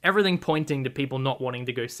 It's just everything pointing to people not wanting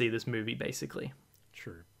to go see this movie, basically.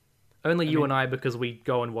 True. Only you and I, because we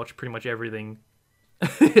go and watch pretty much everything,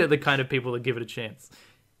 the kind of people that give it a chance.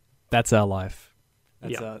 That's our life.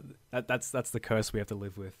 That's the curse we have to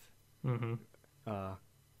live with. Mm-hmm. But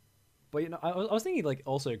I was thinking, like,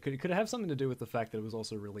 also could it have something to do with the fact that it was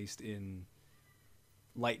also released in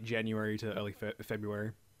late January to early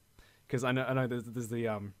February? Because I know there's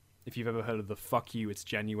the if you've ever heard of the "fuck you, it's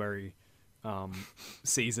January"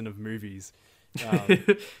 season of movies.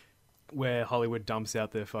 Where Hollywood dumps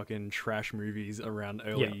out their fucking trash movies around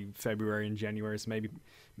early February and January. So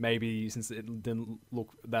maybe since it didn't look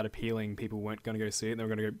that appealing, people weren't going to go see it. And they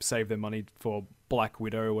were going to go save their money for Black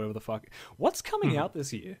Widow or whatever the fuck. What's coming out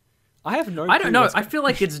this year? I have no clue. I don't know. I feel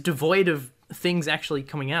like it's devoid of things actually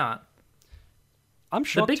coming out. I'm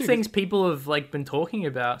shocked. The big things people have been talking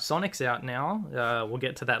about. Sonic's out now. We'll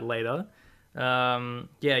get to that later.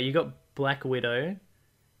 You got Black Widow.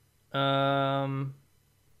 I'm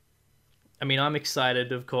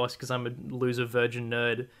excited, of course, because I'm a loser virgin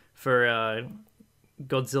nerd for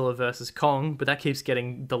Godzilla vs. Kong, but that keeps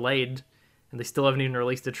getting delayed, and they still haven't even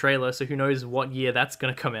released a trailer, so who knows what year that's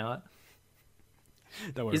going to come out.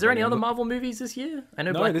 Is there any other Marvel movies this year? I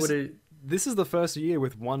know Black Widow... This is the first year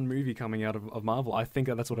with one movie coming out of Marvel. I think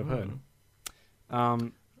that's what I've heard. I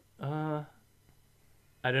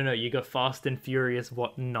don't know. You got Fast and Furious,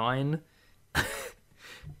 9?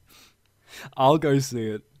 I'll go see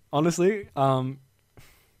it. Honestly, I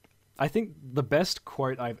think the best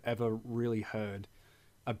quote I've ever really heard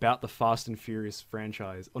about the Fast and Furious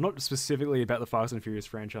franchise, or not specifically about the Fast and Furious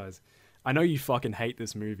franchise, I know you fucking hate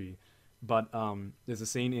this movie, but there's a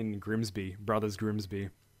scene in Brothers Grimsby,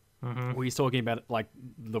 where he's talking about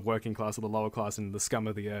the working class or the lower class and the scum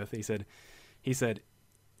of the earth. He said,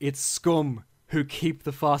 "It's scum who keep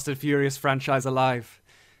the Fast and Furious franchise alive,"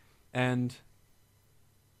 and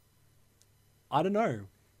I don't know.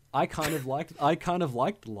 I kind of liked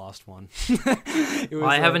the last one.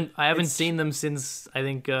 I haven't seen them since I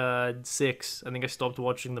think 6. I think I stopped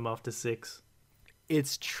watching them after 6.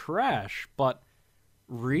 It's trash, but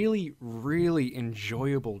really, really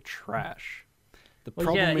enjoyable trash. The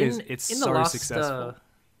problem is it's so successful.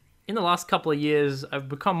 In the last couple of years, I've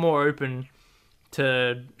become more open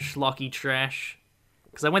to schlocky trash,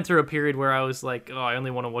 because I went through a period where I was like, I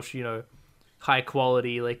only want to watch high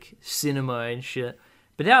quality cinema and shit.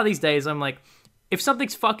 But now these days, I'm like, if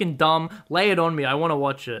something's fucking dumb, lay it on me. I want to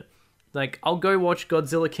watch it. I'll go watch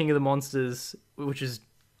Godzilla King of the Monsters, which is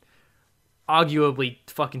arguably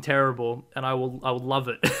fucking terrible, and I will love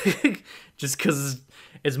it. Just because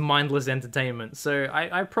it's mindless entertainment. So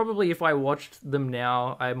I probably, if I watched them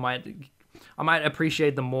now, I might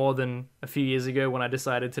appreciate them more than a few years ago when I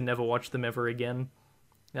decided to never watch them ever again.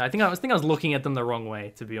 Yeah, I think I was looking at them the wrong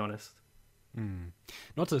way, to be honest.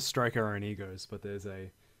 Not to stroke our own egos, but there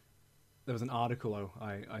was an article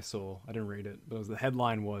I saw. I didn't read it, but the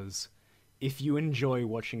headline was, "If you enjoy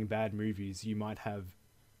watching bad movies, you might have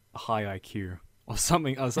a high IQ," or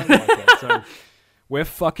something like that. So we're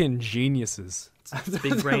fucking geniuses. It's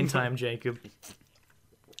big brain time, Jacob.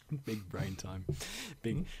 Big brain time.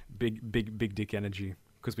 Big dick energy.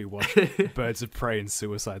 because we watched Birds of Prey and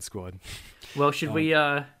Suicide Squad. Well, should we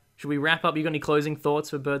wrap up? You got any closing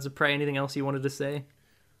thoughts for Birds of Prey? Anything else you wanted to say?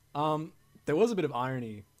 There was a bit of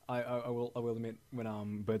irony, I will admit,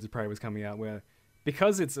 when Birds of Prey was coming out, where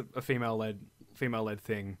because it's a female led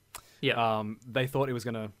thing, they thought it was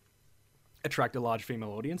going to attract a large female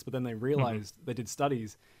audience, but then they realized they did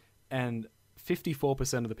studies, and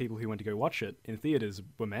 54% of the people who went to go watch it in theaters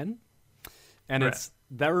were men. And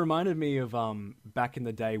that reminded me of back in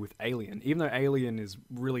the day with Alien. Even though Alien is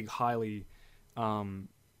really highly held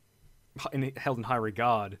in high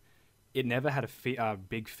regard, it never had a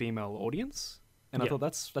big female audience. And I thought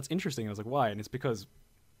that's interesting. I was like, why? And it's because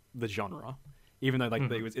the genre. Even though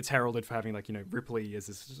it's heralded for having Ripley as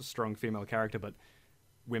this strong female character, but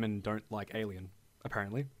women don't like Alien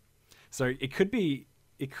apparently. So it could be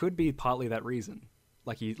partly that reason.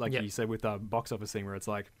 Like you said with the box office thing, where it's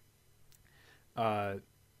like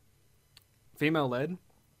female led,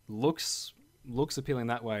 looks appealing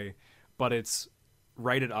that way, but it's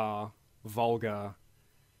rated R, vulgar,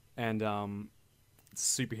 and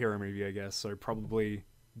superhero movie, I guess. So probably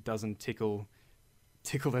doesn't tickle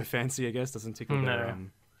their fancy, I guess. Doesn't tickle their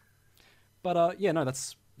But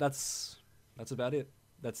that's about it.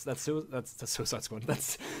 That's Suicide Squad.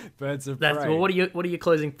 That's Birds of Prey. Well, what are your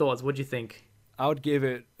closing thoughts? What do you think? I would give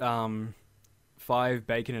it 5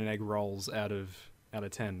 bacon and egg rolls out of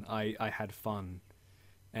 10. I had fun,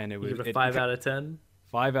 and it was you give it a 5 out of 10.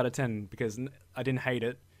 5 out of 10 because I didn't hate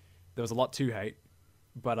it. There was a lot to hate,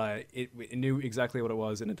 but it knew exactly what it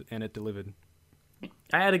was, and it delivered.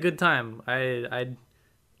 I had a good time. I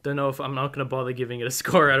don't know if I'm not going to bother giving it a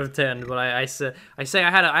score out of 10, but I say I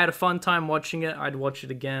had a fun time watching it. I'd watch it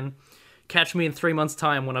again. Catch me in 3 months'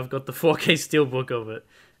 time when I've got the 4K steelbook of it.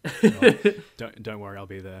 Don't worry, I'll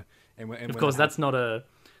be there. And of course, that's not a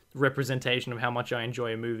representation of how much I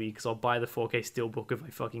enjoy a movie, because I'll buy the 4K steelbook if I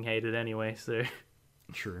fucking hate it anyway. So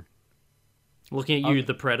true. Looking at you,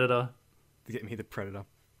 the Predator. Get me the Predator.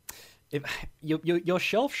 If your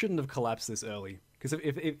shelf shouldn't have collapsed this early, because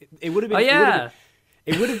if it would have been,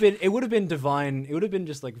 it would have been divine. It would have been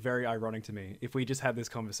just very ironic to me if we just had this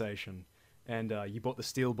conversation, and you bought the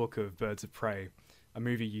steelbook of Birds of Prey, a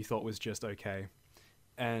movie you thought was just okay,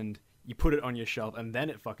 and you put it on your shelf, and then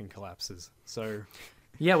it fucking collapses. So,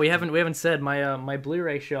 yeah, we haven't said my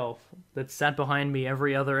Blu-ray shelf that sat behind me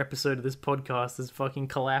every other episode of this podcast has fucking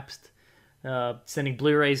collapsed, sending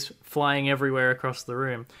Blu-rays flying everywhere across the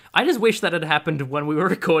room. I just wish that had happened when we were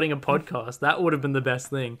recording a podcast. That would have been the best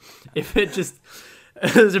thing. If it just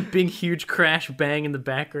there's a big huge crash bang in the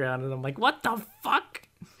background, and I'm like, what the fuck?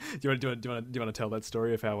 Do you want to tell that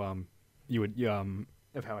story of how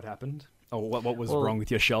of how it happened? Or what was wrong with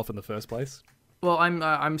your shelf in the first place? Well,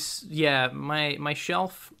 my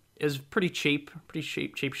shelf is pretty cheap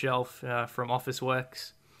shelf from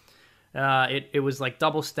Officeworks. It was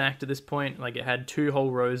double stacked at this point. It had 2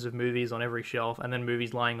 whole rows of movies on every shelf, and then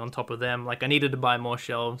movies lying on top of them. I needed to buy more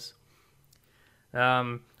shelves.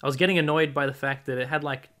 I was getting annoyed by the fact that it had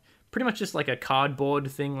pretty much just a cardboard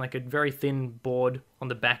thing, a very thin board on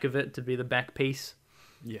the back of it to be the back piece.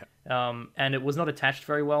 Yeah. And it was not attached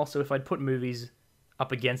very well, so if I'd put movies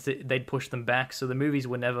up against it, they'd push them back, so the movies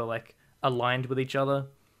were never aligned with each other.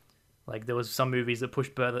 There was some movies that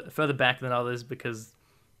pushed further back than others because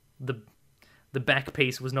the back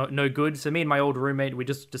piece was no good. So me and my old roommate, we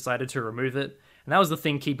just decided to remove it, and that was the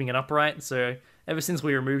thing keeping it upright. So ever since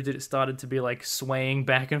we removed it, it started to be swaying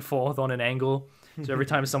back and forth on an angle. So every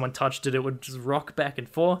time someone touched it, it would just rock back and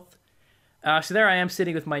forth. So there I am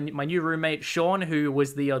sitting with my new roommate Sean, who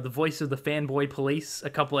was the voice of the fanboy police a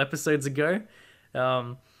couple episodes ago.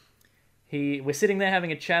 We're sitting there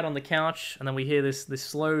having a chat on the couch, and then we hear this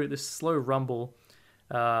slow rumble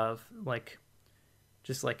of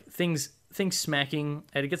things smacking,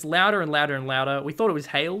 and it gets louder and louder and louder. We thought it was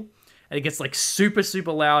hail, and it gets super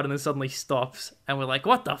super loud, and then suddenly stops, and we're like,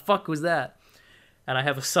 what the fuck was that? And I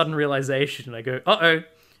have a sudden realization, and I go, uh-oh.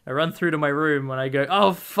 I run through to my room, and I go,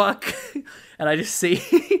 oh fuck, and I just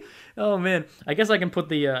see, oh man, I guess I can put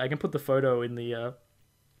the photo in the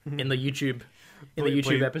YouTube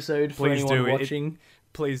episode for anyone watching.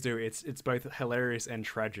 Please do. It's both hilarious and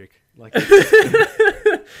tragic.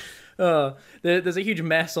 There's a huge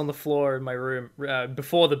mess on the floor in my room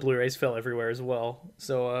before the Blu-rays fell everywhere as well.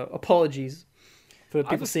 So apologies for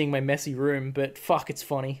people seeing my messy room, but fuck, it's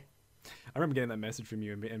funny. I remember getting that message from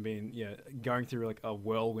you and being going through a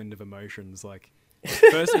whirlwind of emotions.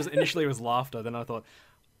 First initially it was laughter,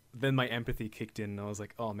 then my empathy kicked in, and I was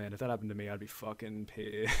like, oh man, if that happened to me, I'd be fucking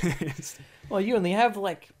pissed. Well, you only have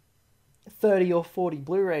 30 or 40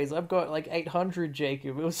 Blu-rays. I've got 800,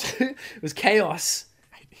 Jacob. It was chaos.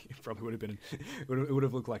 it probably would have been. It would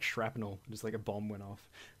have looked like shrapnel, just like a bomb went off.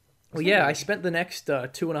 Well, yeah, I spent the next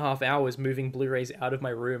 2.5 hours moving Blu-rays out of my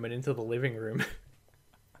room and into the living room,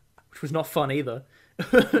 which was not fun either.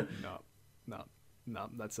 No,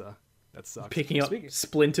 that sucks. Picking up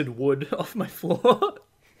splintered wood off my floor.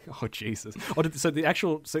 Oh Jesus! Oh, the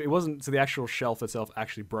actual shelf itself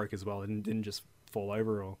actually broke as well, and didn't just fall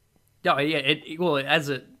over, or? Yeah, as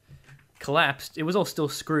it collapsed, it was all still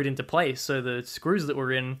screwed into place, so the screws that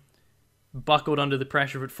were in buckled under the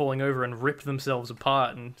pressure of it falling over and ripped themselves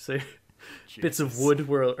apart, and so bits of wood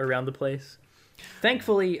were around the place.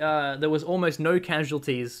 Thankfully, there was almost no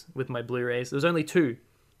casualties with my Blu-rays. There was only two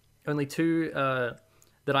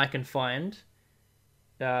that I can find.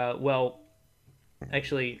 Well,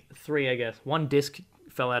 actually, three, I guess. One disc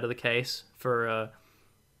fell out of the case for,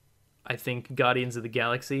 I think, Guardians of the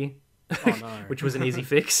Galaxy, which was an easy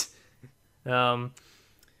fix.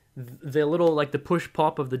 The little, like, the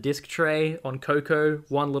push-pop of the disc tray on Coco,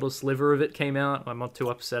 one little sliver of it came out. I'm not too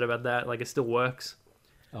upset about that. Like, it still works.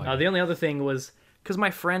 The only other thing was, because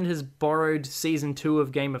my friend has borrowed Season 2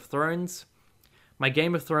 of Game of Thrones, my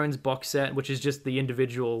Game of Thrones box set, which is just the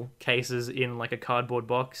individual cases in, like, a cardboard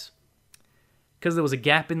box, because there was a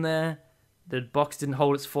gap in there, the box didn't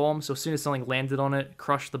hold its form, so as soon as something landed on it,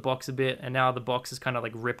 crushed the box a bit, and now the box is kind of,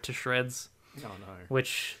 like, ripped to shreds. Oh, no.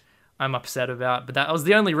 Which I'm upset about, but that was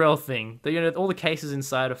the only real thing. All the cases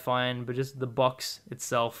inside are fine, but just the box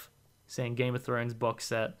itself, saying Game of Thrones box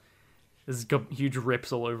set, has got huge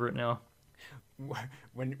rips all over it now.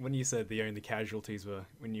 When you said the only casualties were,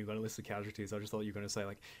 when you got a list of casualties, I just thought you were going to say,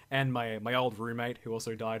 like, and my old roommate who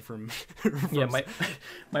also died from yeah,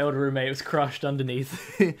 my old roommate was crushed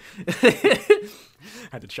underneath.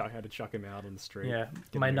 had to chuck him out on the street. Yeah,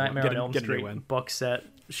 my Nightmare on Elm Street box set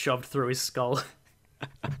shoved through his skull.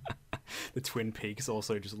 The Twin Peaks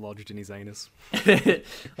also just lodged in his anus.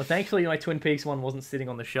 Well, thankfully my Twin Peaks one wasn't sitting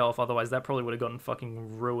on the shelf, otherwise that probably would have gotten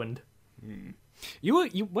fucking ruined. You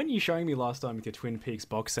when you showing me last time with your Twin Peaks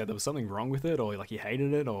box set, there was something wrong with it, or like you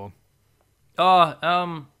hated it, or?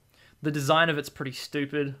 The design of it's pretty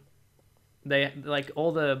stupid. They like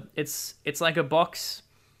it's like a box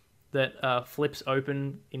that flips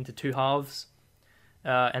open into two halves,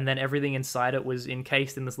 and then everything inside it was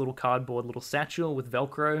encased in this little cardboard little satchel with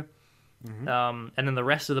Velcro. Mm-hmm. And then the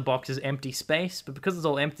rest of the box is empty space, but because it's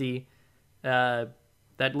all empty, that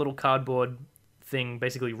little cardboard thing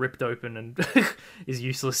basically ripped open and is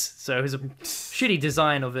useless. So it was a shitty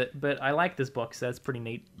design of it, but I like this box set. It's pretty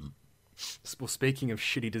neat. Well, speaking of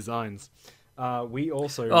shitty designs, we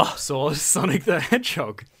also saw Sonic the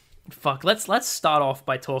Hedgehog. Fuck, let's start off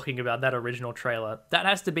by talking about that original trailer. That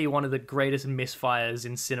has to be one of the greatest misfires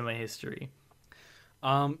in cinema history.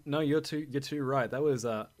 No, you're too right. That was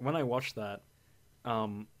when I watched that,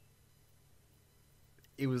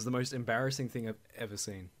 it was the most embarrassing thing I've ever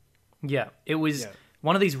seen. Yeah, it was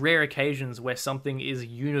one of these rare occasions where something is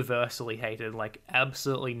universally hated. Like,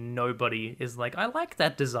 absolutely nobody is like, I like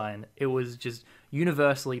that design. It was just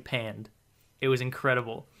universally panned. It was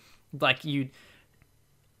incredible. Like,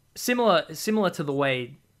 similar to the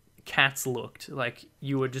way Cats looked. Like,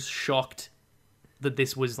 you were just shocked that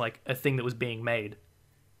this was, like, a thing that was being made.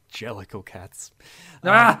 Jellicle cats.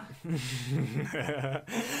 Ah!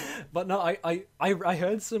 But no, I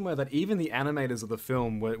heard somewhere that even the animators of the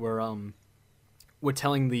film were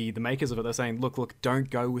telling the makers of it, they're saying, look, don't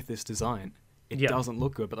go with this design. It doesn't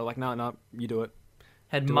look good. But they're like, no, you do it.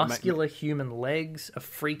 Had muscular human legs, a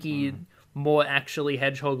freaky, more actually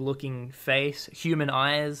hedgehog-looking face, human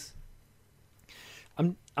eyes.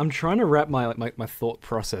 I'm trying to wrap my thought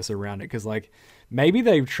process around it, because like maybe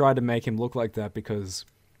they've tried to make him look like that because,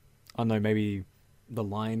 I don't know, maybe The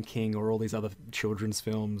Lion King or all these other children's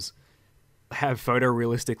films have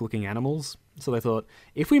photorealistic looking animals. So they thought,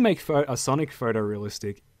 if we make a Sonic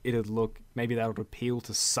photorealistic, maybe that would appeal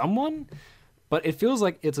to someone. But it feels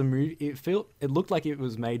like it's a movie. It looked like it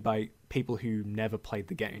was made by people who never played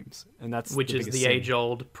the games, and which is the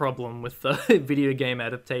age-old problem with the video game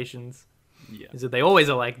adaptations. Yeah, is that they always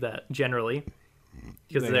are like that generally,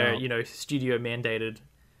 because they're studio mandated,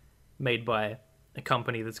 made by a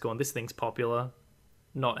company that's gone, this thing's popular,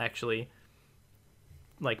 not actually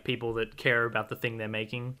like people that care about the thing they're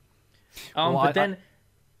making.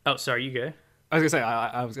 Sorry, you go. I was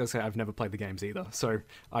gonna say I've never played the games either, so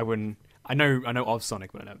I wouldn't. I know of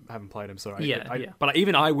Sonic, but I haven't played him. So But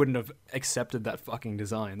even I wouldn't have accepted that fucking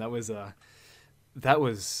design. That was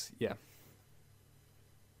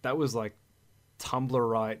like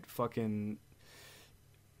Tumblr-right fucking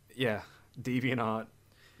DeviantArt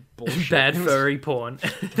bullshit. Bad furry porn.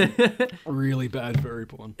 Really bad furry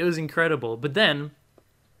porn. It was incredible. But then,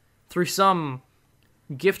 through some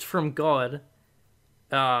gift from God,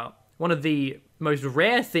 one of the most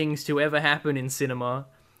rare things to ever happen in cinema.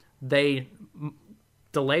 They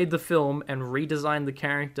delayed the film and redesigned the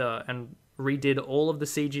character and redid all of the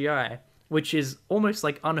CGI, which is almost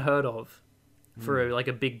like unheard of for like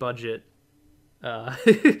a big budget,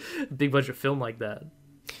 big budget film like that.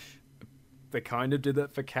 They kind of did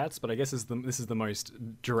that for Cats, but I guess this is the most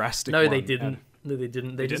drastic. No, one. they didn't. No, they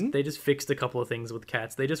didn't. They just fixed a couple of things with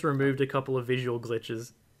Cats. They just removed a couple of visual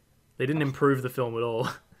glitches. They didn't improve the film at all.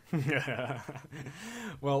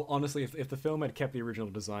 Well, honestly, if the film had kept the original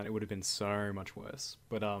design, it would have been so much worse.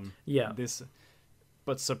 But yeah.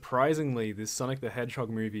 But surprisingly, this Sonic the Hedgehog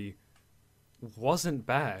movie wasn't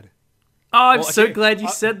bad. Oh, I'm so glad you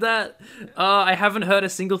said that. I haven't heard a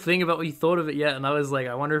single thing about what you thought of it yet, and I was like,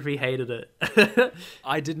 I wonder if he hated it.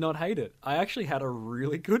 I did not hate it. I actually had a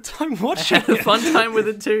really good time watching it. I had a fun time with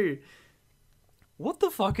it too. What the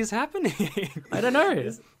fuck is happening? I don't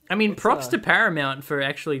know. I mean, props to Paramount for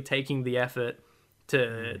actually taking the effort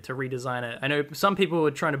to redesign it. I know some people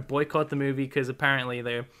were trying to boycott the movie because apparently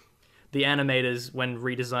the animators, when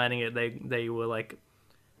redesigning it, they were like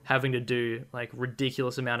having to do like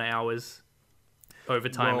ridiculous amount of hours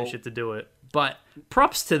overtime and shit to do it. But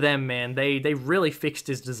props to them, man. They really fixed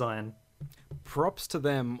his design. Props to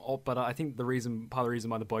them, but I think part of the reason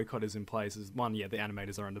why the boycott is in place is one, the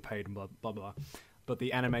animators are underpaid and blah blah blah, but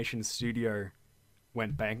the animation studio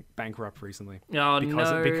went bankrupt recently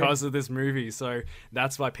because of this movie. So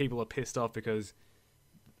that's why people are pissed off, because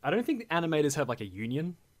I don't think the animators have like a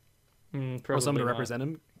union. Or someone to represent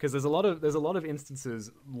them, because there's a lot of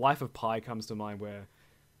instances. Life of Pi comes to mind where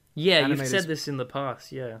you've said this in the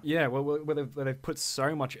past, where they've put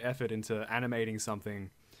so much effort into animating something,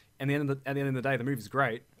 and at the end of the day, the movie's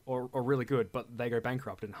great or really good, but they go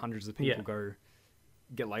bankrupt and hundreds of people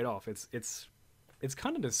get laid off. It's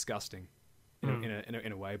kind of disgusting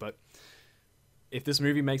in a way. But if this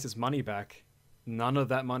movie makes its money back, none of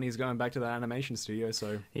that money is going back to the animation studio.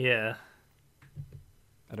 So yeah,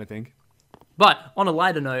 I don't think. But on a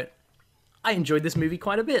lighter note, I enjoyed this movie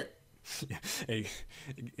quite a bit.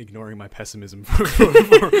 Ignoring my pessimism for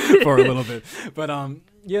a little bit, but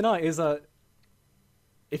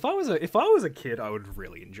if I was a kid, I would have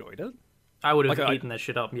really enjoyed it. I would have eaten that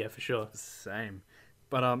shit up, yeah, for sure. Same,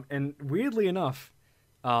 but and weirdly enough,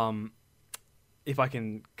 if I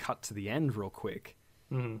can cut to the end real quick,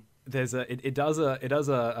 there's it does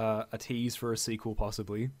a tease for a sequel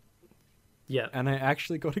possibly. Yeah. And I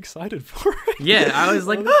actually got excited for it. Yeah, I was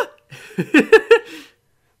like, they're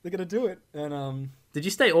going to do it. And did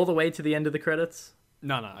you stay all the way to the end of the credits?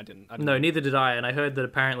 No, I didn't. No, neither did I. And I heard that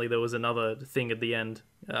apparently there was another thing at the end,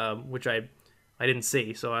 which I didn't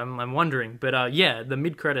see. So I'm wondering. But the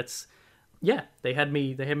mid credits, they had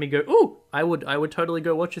me go, ooh, I would totally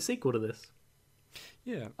go watch a sequel to this.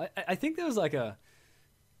 Yeah, I think there was like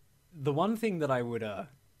the one thing that I would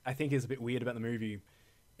I think is a bit weird about the movie.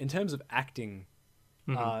 In terms of acting,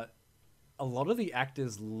 a lot of the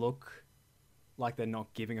actors look like they're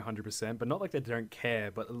not giving 100%, but not like they don't care,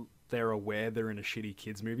 but they're aware they're in a shitty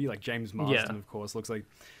kids movie. Like James Marsden, of course, looks like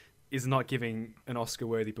is not giving an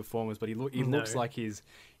Oscar-worthy performance, but he looks like he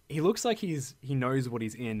knows what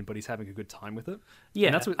he's in, but he's having a good time with it.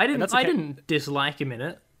 Yeah, and I didn't dislike him in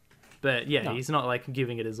it, but he's not like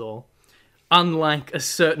giving it his all. Unlike a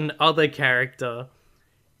certain other character,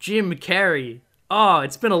 Jim Carrey. Oh,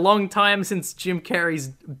 it's been a long time since Jim Carrey's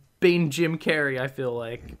been Jim Carrey, I feel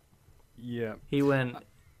like. Yeah. He went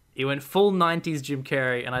full 90s Jim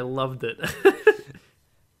Carrey, and I loved it.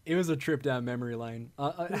 It was a trip down memory lane.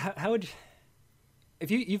 How would you...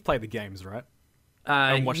 If you've played the games, right?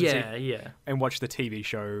 And watched and watched the TV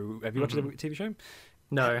show. Have you watched the TV show?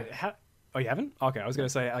 No. Oh, you haven't? Okay, I was going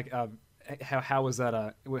to say, how was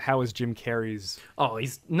that? How was Jim Carrey's... Oh,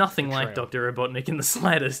 he's nothing like Dr. Robotnik in the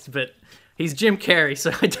slightest, but... He's Jim Carrey,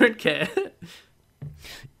 so I don't care.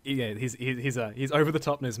 Yeah, he's over the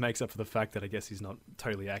topness makes up for the fact that I guess he's not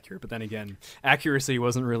totally accurate. But then again, accuracy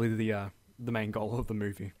wasn't really the main goal of the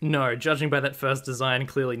movie. No, judging by that first design,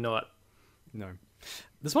 clearly not. No.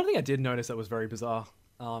 There's one thing I did notice that was very bizarre.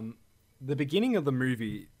 The beginning of the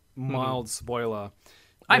movie, mild spoiler.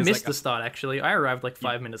 I missed the start, actually. I arrived like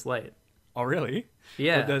 5 minutes late. Oh, really?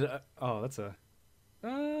 Yeah.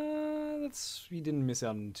 You didn't miss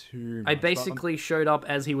out on too much. I basically showed up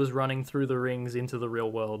as he was running through the rings into the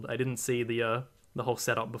real world. I didn't see the whole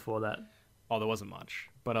setup before that. Oh, there wasn't much,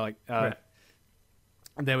 but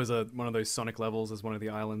there was one of those Sonic levels as one of the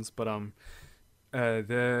islands. But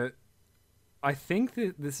I think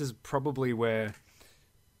that this is probably where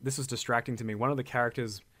this was distracting to me. One of the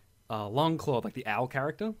characters, Longclaw, like the owl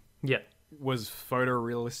character, yeah, was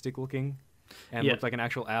photorealistic looking. and looked like an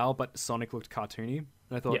actual owl, but Sonic looked cartoony. And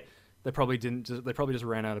I thought they probably just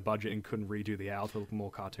ran out of budget and couldn't redo the owl to look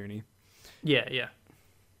more cartoony. Yeah.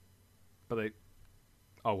 But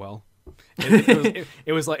oh well.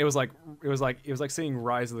 It was like seeing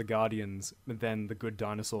Rise of the Guardians, but then the Good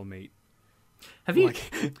Dinosaur meet. Have you?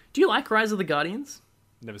 Do you like Rise of the Guardians?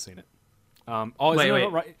 Never seen it.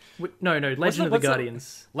 Wait. Right? No, Legend of the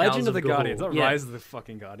Guardians. Legend of the Guardians, not Yeah. Rise of the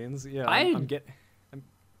fucking Guardians. Yeah,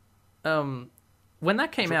 when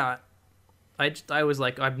that came out, I was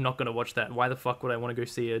like, I'm not gonna watch that. Why the fuck would I want to go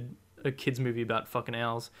see a kids movie about fucking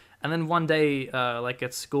owls? And then one day, like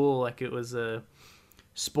at school, like it was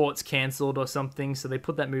sports cancelled or something, so they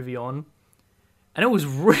put that movie on, and it was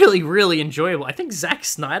really, really enjoyable. I think Zack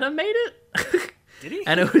Snyder made it. Did he?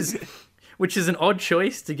 And it was, which is an odd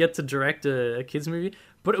choice to get to direct a kids movie,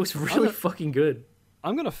 but it was really fucking good.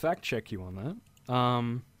 I'm gonna fact check you on that.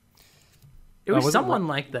 It was someone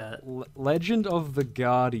like that. Legend of the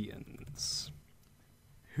Guardians.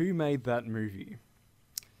 Who made that movie?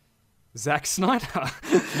 Zack Snyder.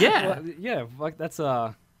 Yeah. Yeah, like that's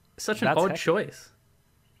such an odd choice.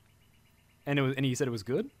 And you said it was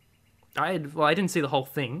good? I didn't see the whole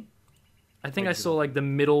thing. I think I saw like the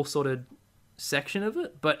middle sort of section of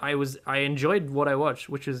it, but I enjoyed what I watched,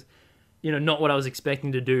 which is, not what I was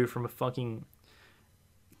expecting to do from a fucking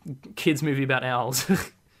kids movie about owls.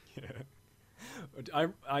 Yeah. I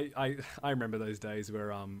remember those days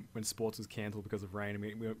where when sports was cancelled because of rain,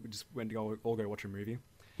 and we just went to all go watch a movie.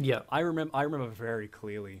 Yeah. I remember very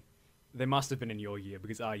clearly. They must have been in your year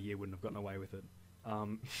because our year wouldn't have gotten away with it.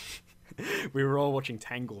 We were all watching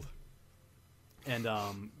Tangled, and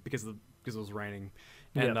because it was raining,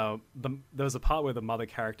 and there was a part where the mother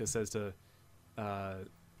character says to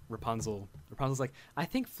Rapunzel's like, "I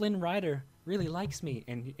think Flynn Rider really likes me,"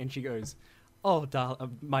 and she goes, "Oh,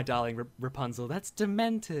 my darling Rapunzel, that's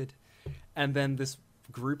demented." And then this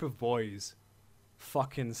group of boys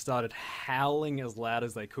fucking started howling as loud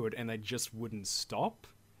as they could, and they just wouldn't stop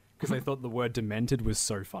because they thought the word demented was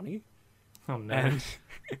so funny. Oh no!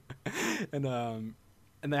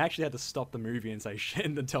 And they actually had to stop the movie and say shit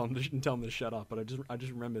and tell them to shut up. But I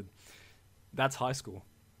just remembered that's high school,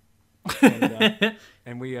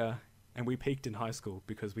 and we peaked in high school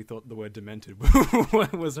because we thought the word demented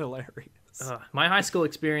was hilarious. My high school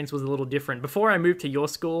experience was a little different. Before I moved to your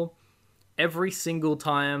school, every single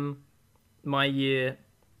time my year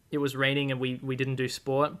it was raining and we didn't do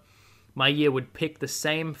sport, my year would pick the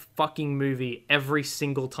same fucking movie every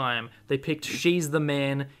single time. They picked She's the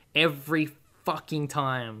Man every fucking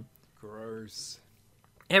time. Gross.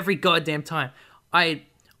 Every goddamn time. I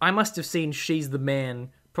must have seen She's the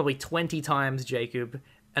Man probably 20 times, Jacob,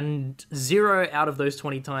 and 0 out of those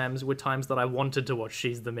 20 times were times that I wanted to watch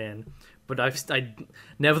She's the Man. But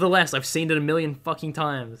nevertheless, I've seen it a million fucking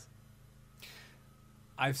times.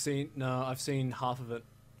 I've seen half of it,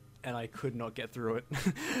 and I could not get through it.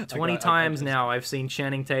 20 times now, I've seen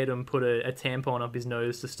Channing Tatum put a tampon up his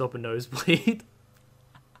nose to stop a nosebleed.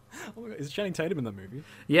 Oh my God, is Channing Tatum in the movie?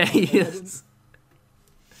 Yeah, he is.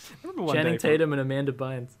 I remember one Channing day Tatum and Amanda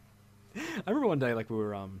Bynes. I remember one day, like, we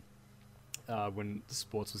were when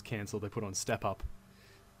sports was cancelled, they put on Step Up,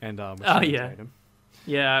 and with Channing Tatum.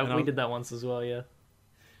 Yeah, and we did that once as well. Yeah.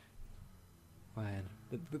 Man,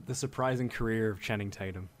 the surprising career of Channing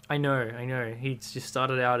Tatum. I know. He just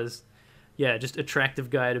started out as, just attractive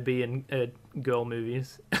guy to be in girl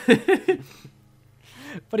movies.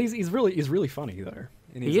 But he's really funny though.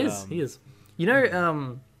 And he is.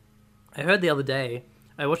 I heard the other day,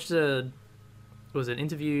 I watched an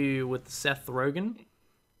interview with Seth Rogen,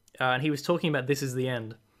 and he was talking about This Is the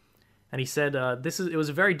End, and he said it was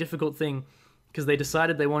a very difficult thing because they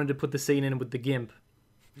decided they wanted to put the scene in with the GIMP.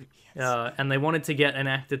 Yes. And they wanted to get an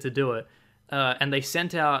actor to do it, and they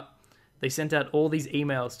sent out all these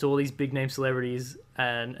emails to all these big name celebrities,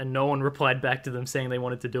 and no one replied back to them saying they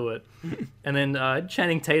wanted to do it. And then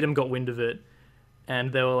Channing Tatum got wind of it,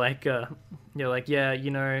 and they were like,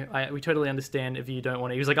 we totally understand if you don't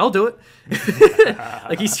want to. He was like, I'll do it.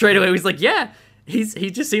 Like he straight away was like, yeah. He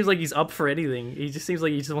just seems like he's up for anything. He just seems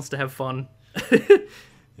like he just wants to have fun.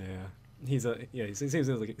 He seems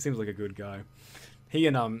like a good guy. He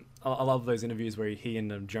and I love those interviews where he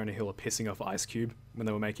and Jonah Hill are pissing off Ice Cube when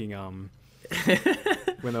they were making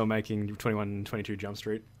 21, 22 Jump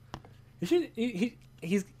Street.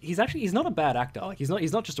 He's not a bad actor. Like he's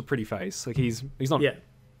not just a pretty face. Like he's not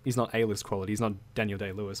A-list quality. He's not Daniel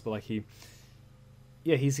Day-Lewis, but like he's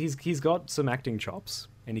got some acting chops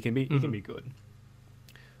and he can be good.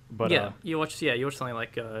 But you watch something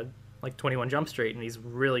like 21 Jump Street and he's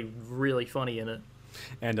really, really funny in it.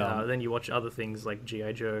 And then you watch other things like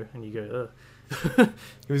G.I. Joe, and you go,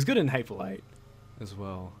 he was good in Hateful Eight as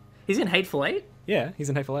well. He's in Hateful Eight? Yeah, he's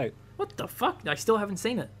in Hateful Eight. What the fuck? I still haven't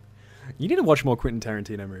seen it. You need to watch more Quentin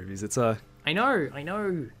Tarantino movies. It's a. I know.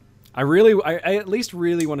 I at least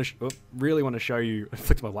really want to show you. I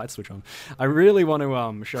flicked my light switch on. I really want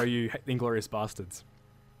to show you Inglourious Bastards.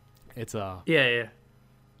 It's Yeah.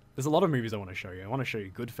 There's a lot of movies I want to show you. I want to show you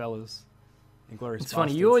Goodfellas, Inglourious Bastards. It's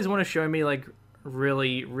funny. You always want to show me like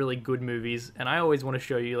really, really good movies, and I always want to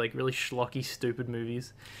show you like really schlocky, stupid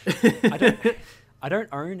movies. I don't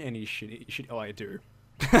own any shitty. Oh, I do.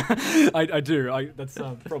 I do. That's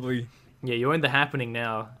probably. Yeah, you own The Happening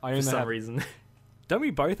now for some reason. Don't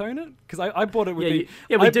we both own it? Because I bought it with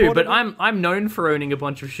we do. But I'm known for owning a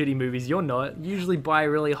bunch of shitty movies. You're not. You usually buy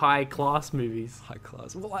really high class movies. High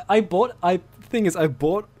class. Well, I bought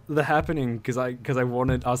The Happening because I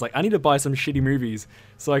was like, I need to buy some shitty movies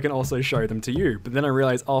so I can also show them to you. But then I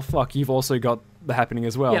realized, oh fuck, you've also got The Happening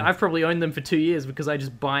as well. Yeah, I've probably owned them for 2 years because I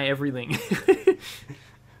just buy everything.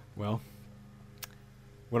 Well,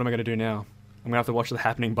 what am I gonna do now? I'm gonna have to watch The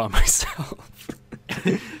Happening by myself.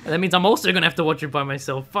 That means I'm also gonna have to watch it by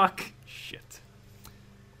myself. Fuck. Shit.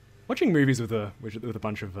 Watching movies with a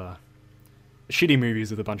bunch of shitty movies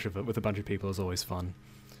with a bunch of people is always fun.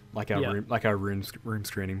 Like our room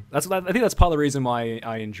screening. I think that's part of the reason why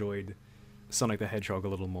I enjoyed Sonic the Hedgehog a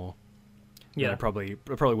little more. Yeah, I probably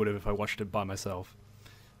would have if I watched it by myself.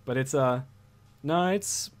 But it's a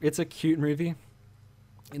cute movie.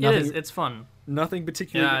 It is. It's fun. Nothing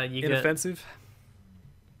particularly inoffensive.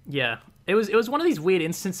 Yeah. It was one of these weird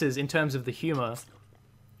instances in terms of the humor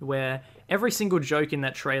where every single joke in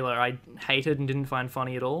that trailer I hated and didn't find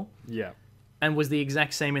funny at all. Yeah. And was the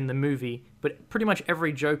exact same in the movie, but pretty much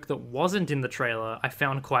every joke that wasn't in the trailer I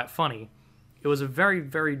found quite funny. It was a very,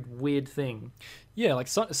 very weird thing. Yeah, like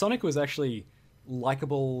Sonic was actually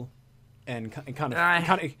likable and kind of I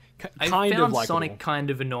found likable. Sonic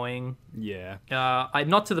kind of annoying. Yeah.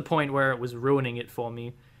 Not to the point where it was ruining it for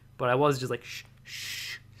me, but I was just like,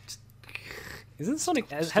 shh. Isn't Sonic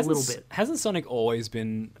just a little bit? Hasn't Sonic always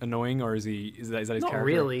been annoying, or is that his character? Not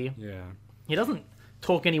really. Yeah. He doesn't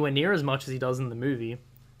talk anywhere near as much as he does in the movie.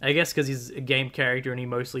 I guess because he's a game character and he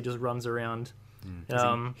mostly just runs around.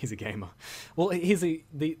 He's a gamer. Well,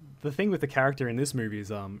 the thing with the character in this movie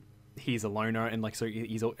is he's a loner, and like so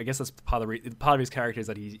he's I guess that's part of his character is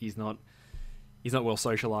that he's not well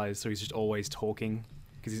socialized, so he's just always talking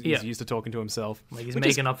because he's used to talking to himself. Like he's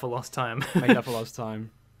making up for lost time. Making up for lost time.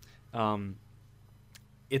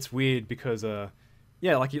 It's weird because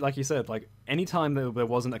like you said, like anytime there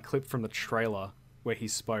wasn't a clip from the trailer where he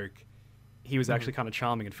spoke, he was actually kind of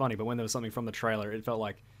charming and funny. But when there was something from the trailer, it felt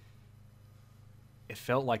like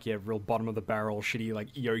real bottom of the barrel, shitty like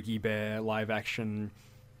Yogi Bear live action.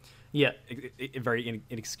 Yeah, very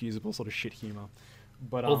inexcusable sort of shit humor.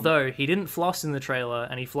 But although he didn't floss in the trailer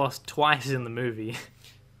and he flossed twice in the movie,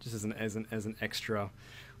 just as an extra.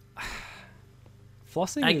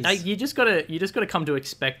 Flossing is... you just gotta come to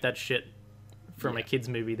expect that shit from a kids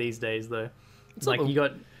movie these days, though. It's like you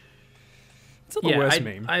got. It's not the worst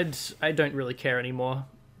meme. I don't really care anymore.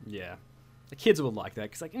 Yeah, the kids will like that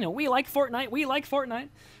because we like Fortnite.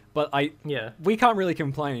 But we can't really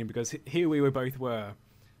complain because here we were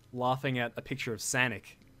laughing at a picture of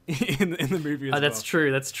Sonic in the movie as well.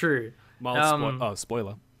 That's true. Mild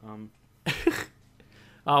spoiler.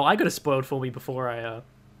 I got it spoiled for me before I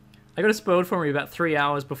got it spoiled for me about 3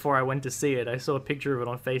 hours before I went to see it. I saw a picture of it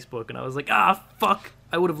on Facebook, and I was like, fuck.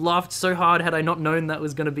 I would have laughed so hard had I not known that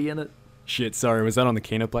was going to be in it. Shit, sorry. Was that on the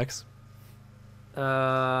Kinoplex?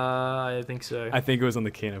 I think so. I think it was on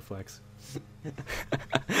the Kinoplex.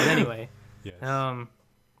 But anyway. Yes.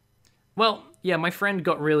 Well, yeah, my friend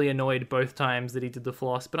got really annoyed both times that he did the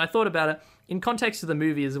floss, but I thought about it. In context of the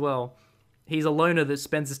movie as well, he's a loner that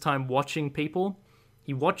spends his time watching people.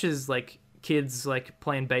 He watches, like, kids like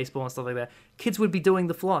playing baseball and stuff like that. Kids would be doing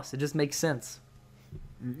the floss. It just makes sense.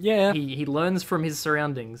 Yeah. He learns from his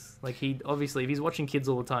surroundings. Like he obviously, if he's watching kids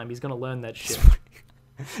all the time, he's gonna learn that shit.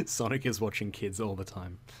 Sonic is watching kids all the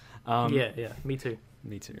time. Yeah. Me too.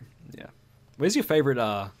 Me too. Yeah. Where's your favorite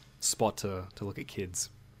spot to look at kids?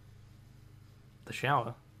 The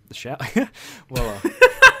shower. The shower. Well,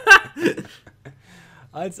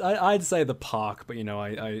 I'd say the park, but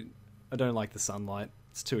I don't like the sunlight.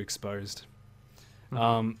 It's too exposed.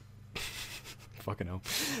 Fucking hell.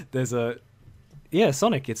 There's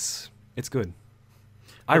Sonic. It's good.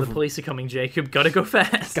 The police are coming, Jacob. Gotta go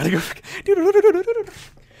fast. Gotta go.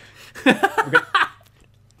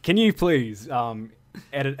 Can you please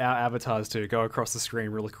edit our avatars to go across the screen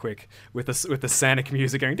really quick with the Sonic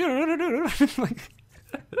music going?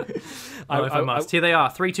 If I must. Here they are.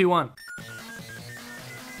 3, 2, 1.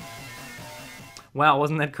 Wow,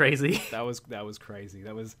 wasn't that crazy? That was crazy.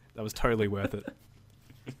 That was totally worth it.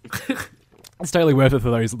 It's totally worth it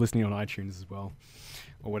for those listening on iTunes as well,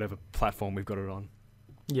 or whatever platform we've got it on.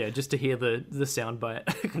 Yeah, just to hear the soundbite.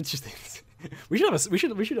 We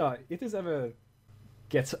should if this ever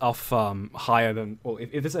gets off higher than, or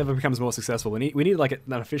if this ever becomes more successful, we need like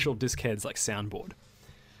an official Discheads like soundboard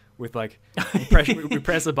with like we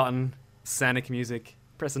press a button, Sonic music,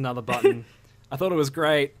 press another button. I thought it was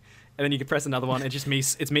great, and then you can press another one. It's just me.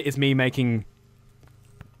 It's me making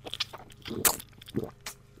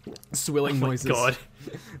swilling noises. God.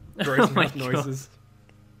 Gross mouth noises.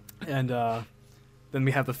 And then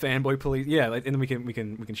we have the fanboy police. Yeah, like, and then we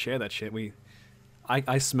can share that shit.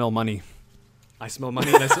 I smell money. I smell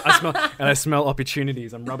money, and I smell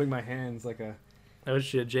opportunities. I'm rubbing my hands like a. Oh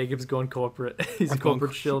shit! Jacob's gone corporate. He's a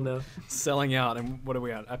corporate shill now. Selling out, and what are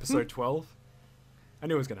we at? Episode 12. I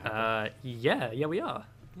knew it was gonna happen. Yeah, we are.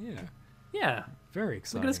 Yeah. Very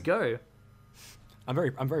exciting. Look at us go. I'm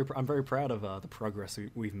very proud of the progress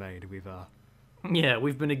we've made.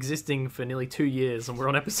 We've been existing for nearly 2 years, and we're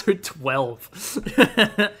on episode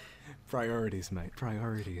 12. Priorities, mate.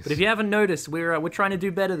 Priorities. But if you haven't noticed, we're trying to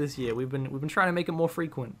do better this year. We've been trying to make it more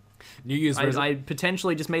frequent. New Year's I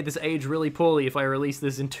potentially just made this age really poorly if I release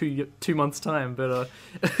this in 2 months' time. But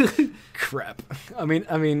crap. I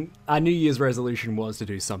mean, our New Year's resolution was to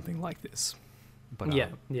do something like this. But, yeah.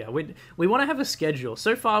 We want to have a schedule.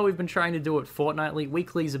 So far, we've been trying to do it fortnightly.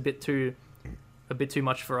 Weekly's a bit too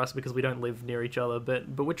much for us because we don't live near each other.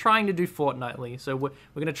 But we're trying to do fortnightly. So we're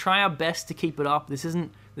going to try our best to keep it up. This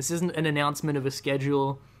isn't an announcement of a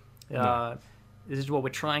schedule. No. This is what we're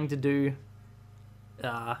trying to do.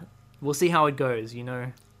 We'll see how it goes.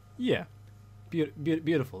 Yeah,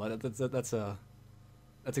 beautiful.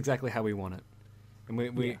 That's exactly how we want it.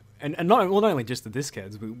 And and not only just the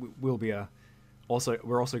Discheads, we'll be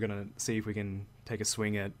we're also going to see if we can take a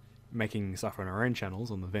swing at making stuff on our own channels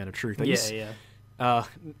on the Van of Truth.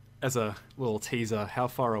 As a little teaser, how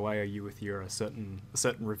far away are you with your certain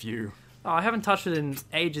review? Oh, I haven't touched it in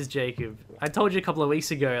ages, Jacob. I told you a couple of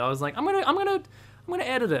weeks ago. I was like, I'm gonna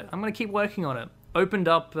edit it. I'm gonna keep working on it. Opened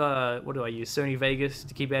up what do I use? Sony Vegas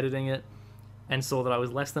to keep editing it, and saw that I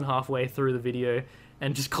was less than halfway through the video,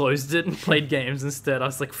 and just closed it and played games instead. I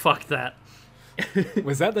was like, fuck that.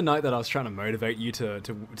 Was that the night that I was trying to motivate you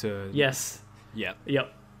to? Yes. Yeah.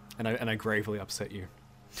 Yep. And I gravely upset you.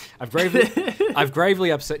 I've gravely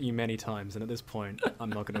upset you many times, and at this point, I'm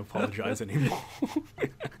not going to apologize anymore.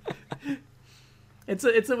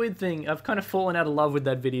 It's a weird thing. I've kind of fallen out of love with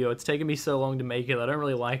that video. It's taken me so long to make it. I don't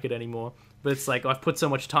really like it anymore. But it's like I've put so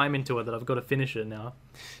much time into it that I've got to finish it now.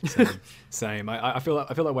 Same. I feel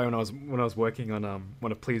that way when I was working on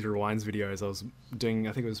one of Please Rewind's videos. I was doing,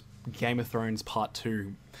 I think it was Game of Thrones Part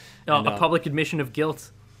 2. Oh, a public admission of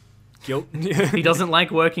guilt. Guilt. He doesn't like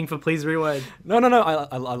working for Please Rewind. No.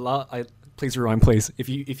 I Please Rewind, please. If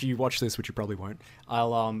you watch this, which you probably won't, I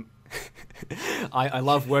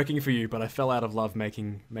love working for you, but I fell out of love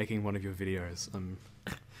making one of your videos.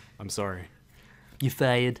 I'm sorry. You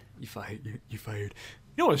fired. You fired. You fired.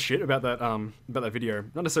 You know what's shit about that video?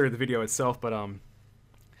 Not necessarily the video itself, but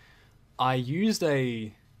I used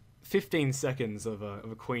 15 seconds of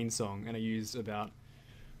a Queen song, and I used about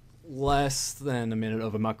less than a minute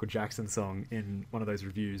of a Michael Jackson song in one of those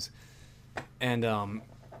reviews, and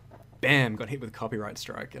bam, got hit with a copyright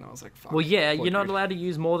strike, and I was like, fuck. Well, yeah, you're not allowed to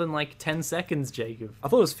use more than like 10 seconds, Jacob. I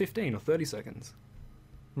thought it was 15 or 30 seconds.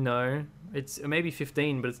 No, it's maybe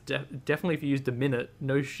 15, but it's definitely if you used a minute.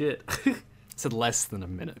 No shit. It said less than a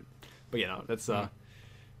minute, but that's that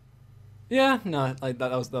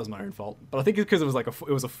was my own fault. But I think it's because it was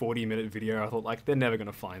a 40-minute video. I thought like they're never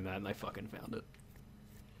gonna find that, and they fucking found it.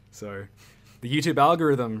 So, the YouTube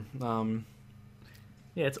algorithm.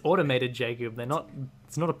 Yeah, it's automated, Jacob.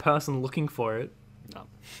 It's not a person looking for it. No,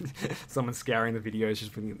 someone scouring the videos,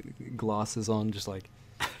 just putting glasses on, just like.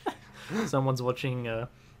 Someone's watching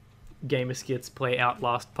Gamer Skits play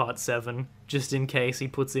Outlast Part 7, just in case he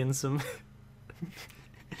puts in some.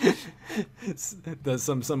 There's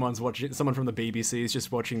someone from the BBC is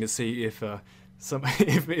just watching to see if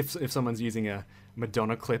if someone's using a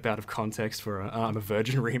Madonna clip out of context for a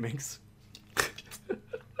Virgin remix.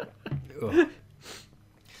 But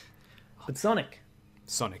Sonic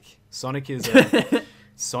is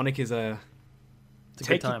a.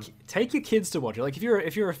 Take your kids to watch it. Like if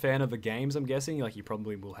you're a fan of the games, I'm guessing like you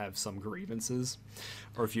probably will have some grievances,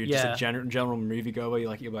 or if you're just a general moviegoer,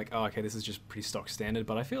 you're like, oh, okay, this is just pretty stock standard.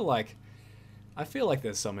 But I feel like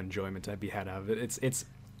there's some enjoyment to be had out of it.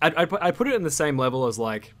 I put it in the same level as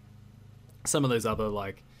like some of those other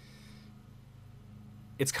like,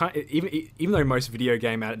 it's kind of, even though most video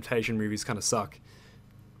game adaptation movies kind of suck.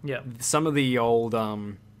 Yeah. Some of the old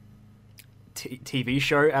TV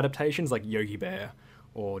show adaptations like Yogi Bear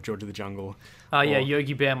or George of the Jungle. Yeah,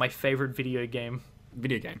 Yogi Bear, my favorite video game.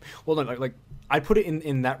 Well, no, like I put it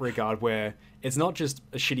in that regard where it's not just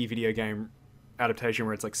a shitty video game adaptation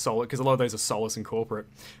where it's like solid, because a lot of those are soulless and corporate,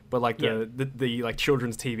 but like the like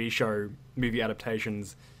children's TV show movie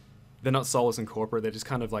adaptations, they're not soulless and corporate. They're just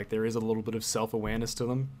kind of like, there is a little bit of self-awareness to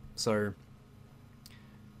them. So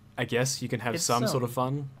I guess you can have some sort of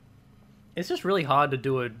fun. It's just really hard to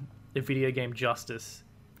do a video game justice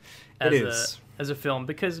as a film,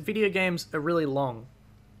 because video games are really long.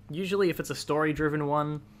 Usually if it's a story-driven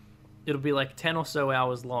one, it'll be like 10 or so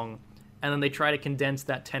hours long, and then they try to condense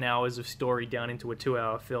that 10 hours of story down into a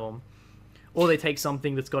 2-hour film. Or they take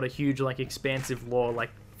something that's got a huge, like, expansive lore, like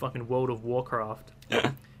fucking World of Warcraft,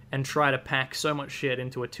 and try to pack so much shit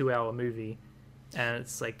into a 2-hour movie. And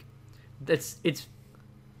it's like, it's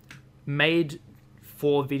made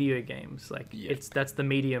for video games. Like, that's the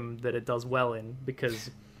medium that it does well in,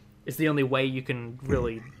 because it's the only way you can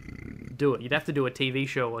really do it. You'd have to do a TV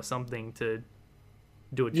show or something to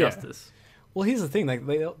do it justice. Well, here's the thing: like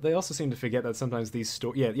they also seem to forget that sometimes these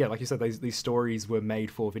like you said, these stories were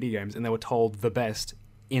made for video games, and they were told the best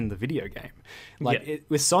in the video game. Like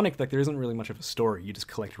with Sonic, like there isn't really much of a story. You just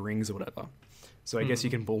collect rings or whatever. So I guess you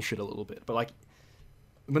can bullshit a little bit. But like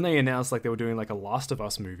when they announced like they were doing like a Last of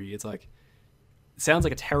Us movie, it's like, it sounds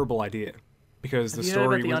like a terrible idea, because the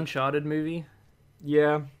story about the Uncharted movie.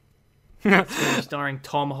 Yeah. Starring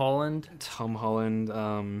Tom Holland.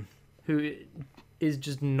 Who is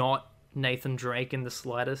just not Nathan Drake in the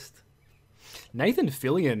slightest. Nathan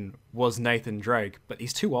Fillion was Nathan Drake, but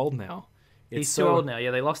he's too old now. He's too old now.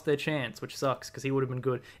 Yeah, they lost their chance, which sucks, because he would have been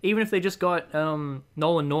good. Even if they just got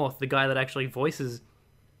Nolan North, the guy that actually voices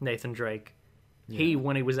Nathan Drake, he,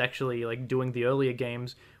 when he was actually like doing the earlier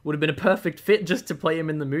games, would have been a perfect fit just to play him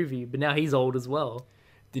in the movie. But now he's old as well.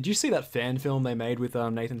 Did you see that fan film they made with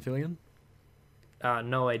Nathan Fillion?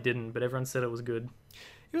 No, I didn't, but everyone said it was good.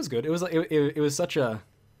 It was good. It was like it was such a.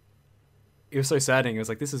 It was so saddening. It was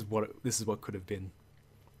like, this is what could have been.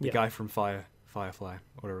 The guy from Firefly,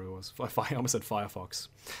 whatever it was. I almost said Firefox.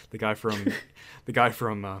 The guy from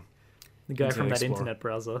that internet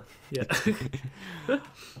browser. Yeah.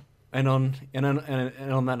 and on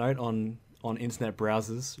that note, on internet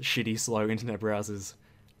browsers, shitty, slow internet browsers,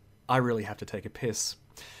 I really have to take a piss.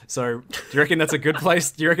 So, do you reckon that's a good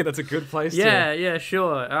place? Yeah,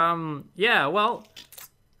 sure. Well,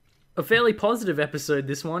 a fairly positive episode,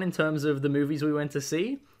 this one, in terms of the movies we went to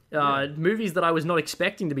see. Movies that I was not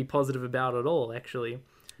expecting to be positive about at all, actually.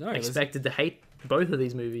 No, I expected to hate both of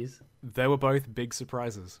these movies. They were both big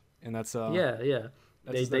surprises, and that's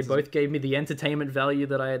They both gave me the entertainment value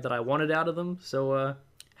that I wanted out of them, so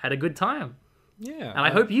had a good time. Yeah. And I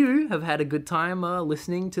hope you have had a good time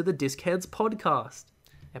listening to the Discheads podcast.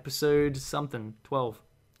 Episode 12.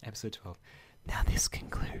 Episode 12. Now this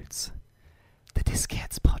concludes the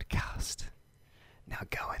Discheads podcast. Now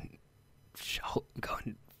go and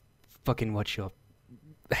fucking watch your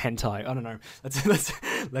hentai. I don't know. Let's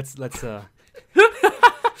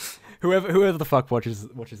whoever the fuck watches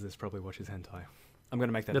this probably watches hentai. I'm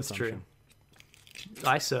gonna make that assumption. That's true.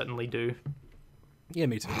 I certainly do. Yeah,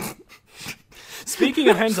 me too. Speaking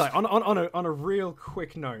of hentai, on a real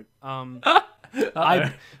quick note,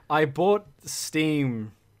 I bought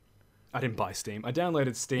Steam. I didn't buy Steam. I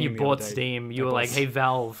downloaded Steam. You bought Steam. You were like, "Hey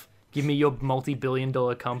Valve, give me your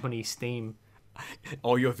multi-billion-dollar company, Steam.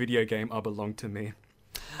 All your video game belong to me."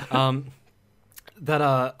 I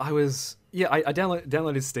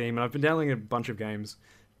downloaded Steam, and I've been downloading a bunch of games.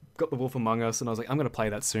 Got The Wolf Among Us, and I was like, I'm gonna play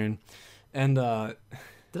that soon. And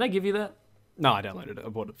did I give you that? No, I downloaded it. I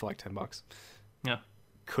bought it for like $10. Yeah.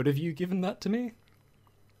 Could have you given that to me?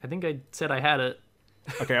 I think I said I had it.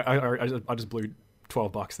 Okay, I just blew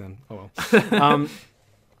 $12 then. Oh well.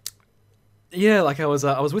 Yeah, like I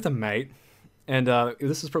was with a mate, and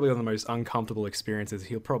this is probably one of the most uncomfortable experiences.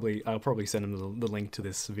 I'll probably send him the link to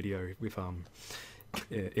this video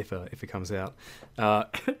if it comes out.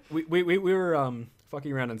 We were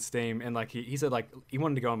fucking around on Steam, and like he said like he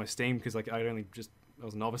wanted to go on my Steam because like I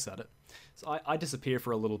was a novice at it. So I disappear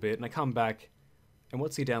for a little bit, and I come back, and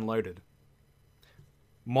what's he downloaded?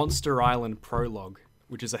 Monster Island Prologue,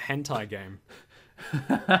 which is a hentai game.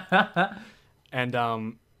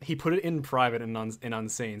 And he put it in private and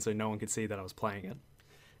unseen, so no one could see that I was playing it.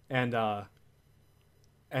 And so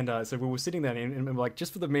we were sitting there, and like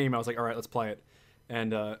just for the meme, I was like, all right, let's play it.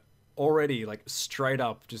 And already, like straight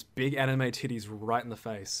up, just big anime titties right in the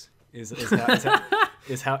face is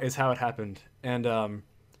is how it happened, and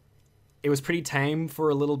it was pretty tame for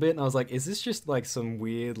a little bit, and I was like, is this just like some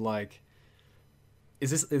weird like?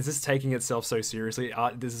 Is this taking itself so seriously?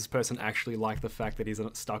 Does this person actually like the fact that he's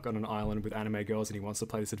stuck on an island with anime girls and he wants to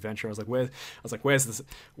play this adventure? I was like, where's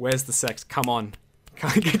the sex? Come on.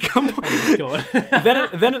 Come on. Oh God.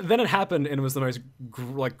 then it happened, and it was the most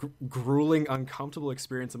grueling, uncomfortable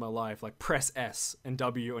experience of my life. Like, press S and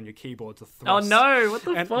W on your keyboard to thrust. Oh no! What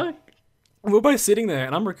the fuck? We're both sitting there,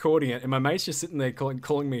 and I'm recording it, and my mate's just sitting there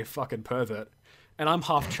calling me a fucking pervert, and I'm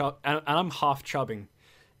half chubbing.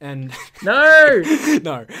 And No,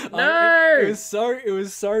 no, no. It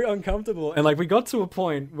was so uncomfortable, and like we got to a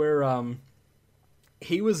point where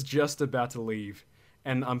he was just about to leave,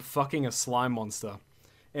 and I'm fucking a slime monster,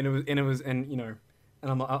 and you know,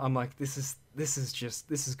 and I'm like, this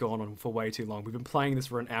has gone on for way too long. We've been playing this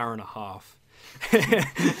for an hour and a half,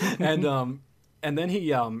 and then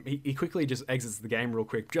he quickly just exits the game real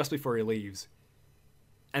quick just before he leaves,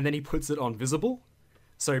 and then he puts it on visible.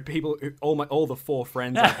 So people, all the four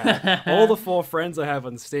friends I have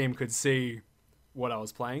on Steam could see what I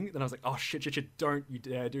was playing. Then I was like, oh shit, don't you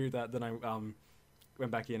dare do that. Then I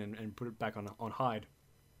went back in and put it back on hide,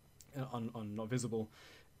 on not visible.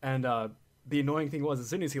 And the annoying thing was, as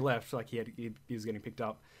soon as he left, like he was getting picked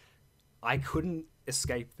up, I couldn't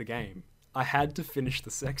escape the game. I had to finish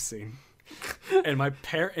the sex scene. And my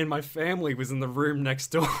family was in the room next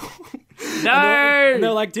door. No! And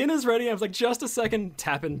they're like, dinner's ready. I was like, just a second,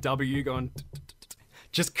 tapping W, going,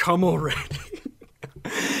 just come already.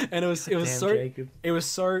 And it was so Jacob. it was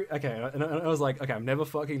so okay. And I was like, okay, I'm never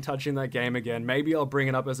fucking touching that game again. Maybe I'll bring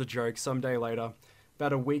it up as a joke someday later.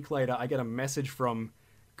 About a week later, I get a message from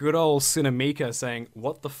good old Cinemika saying,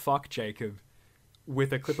 "What the fuck, Jacob?"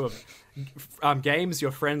 with a clip of games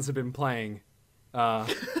your friends have been playing.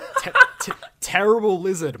 Terrible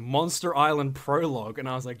Lizard, Monster Island Prologue. And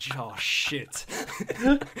I was like, oh shit.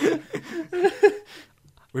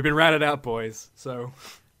 We've been ratted out, boys. So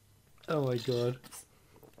Oh my God.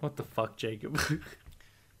 What the fuck, Jacob?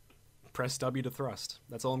 press W to thrust.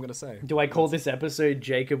 That's all I'm gonna say. Do I call this episode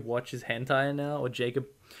Jacob watches hentai now, or Jacob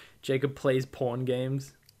plays porn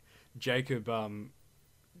games? Jacob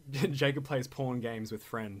plays porn games with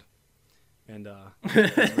friend. And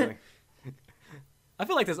that's really, I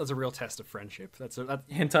feel like that's a real test of friendship.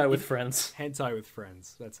 Hentai with friends. Hentai with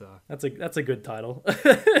friends. That's a good title.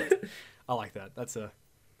 I like that. That's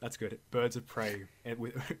good. Birds of Prey.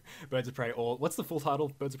 Birds of Prey. Or what's the full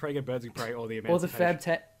title? Birds of Prey. Birds of Prey. Or the Emancipation. Or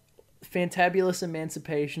the fantabulous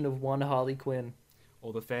emancipation of one Harley Quinn.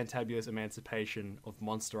 Or the fantabulous emancipation of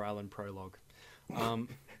Monster Island Prologue.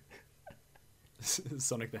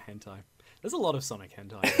 Sonic the Hentai. There's a lot of Sonic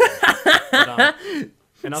Hentai. But,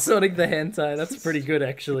 Sonic the Hentai. That's pretty good,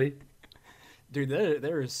 actually. Dude,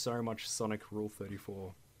 there is so much Sonic Rule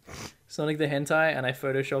 34. Sonic the Hentai, and I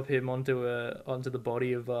Photoshop him onto the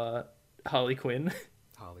body of Harley Quinn.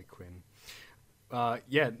 Harley Quinn.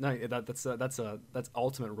 Yeah, no, that's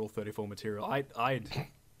ultimate Rule 34 material. I'd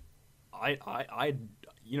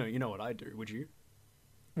you know what I'd do, would you?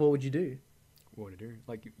 What would you do? What would I do?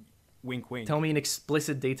 Like, wink, wink. Tell me in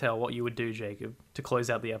explicit detail what you would do, Jacob, to close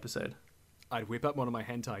out the episode. I'd whip up one of my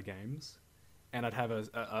hentai games, and I'd have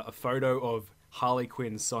a photo of Harley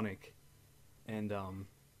Quinn Sonic, and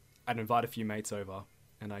I'd invite a few mates over,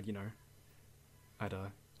 and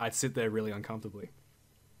I'd sit there really uncomfortably,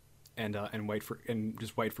 and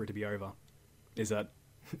just wait for it to be over. Is that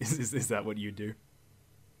what you do?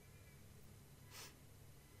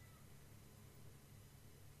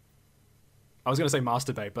 I was gonna say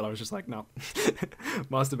masturbate, but I was just like, no,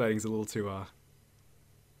 masturbating's a little too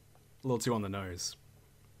on the nose.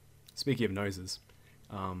 Speaking of noses,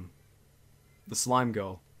 the slime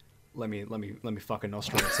girl, let me fuck a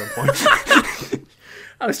nostril at some point.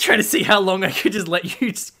 I was trying to see how long I could just let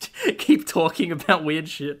you just keep talking about weird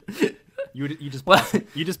shit. You just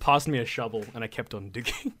passed me a shovel, and I kept on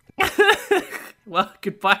digging. Well,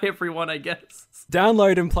 goodbye everyone, I guess.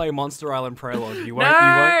 Download and play Monster Island Prologue. You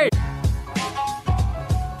won't.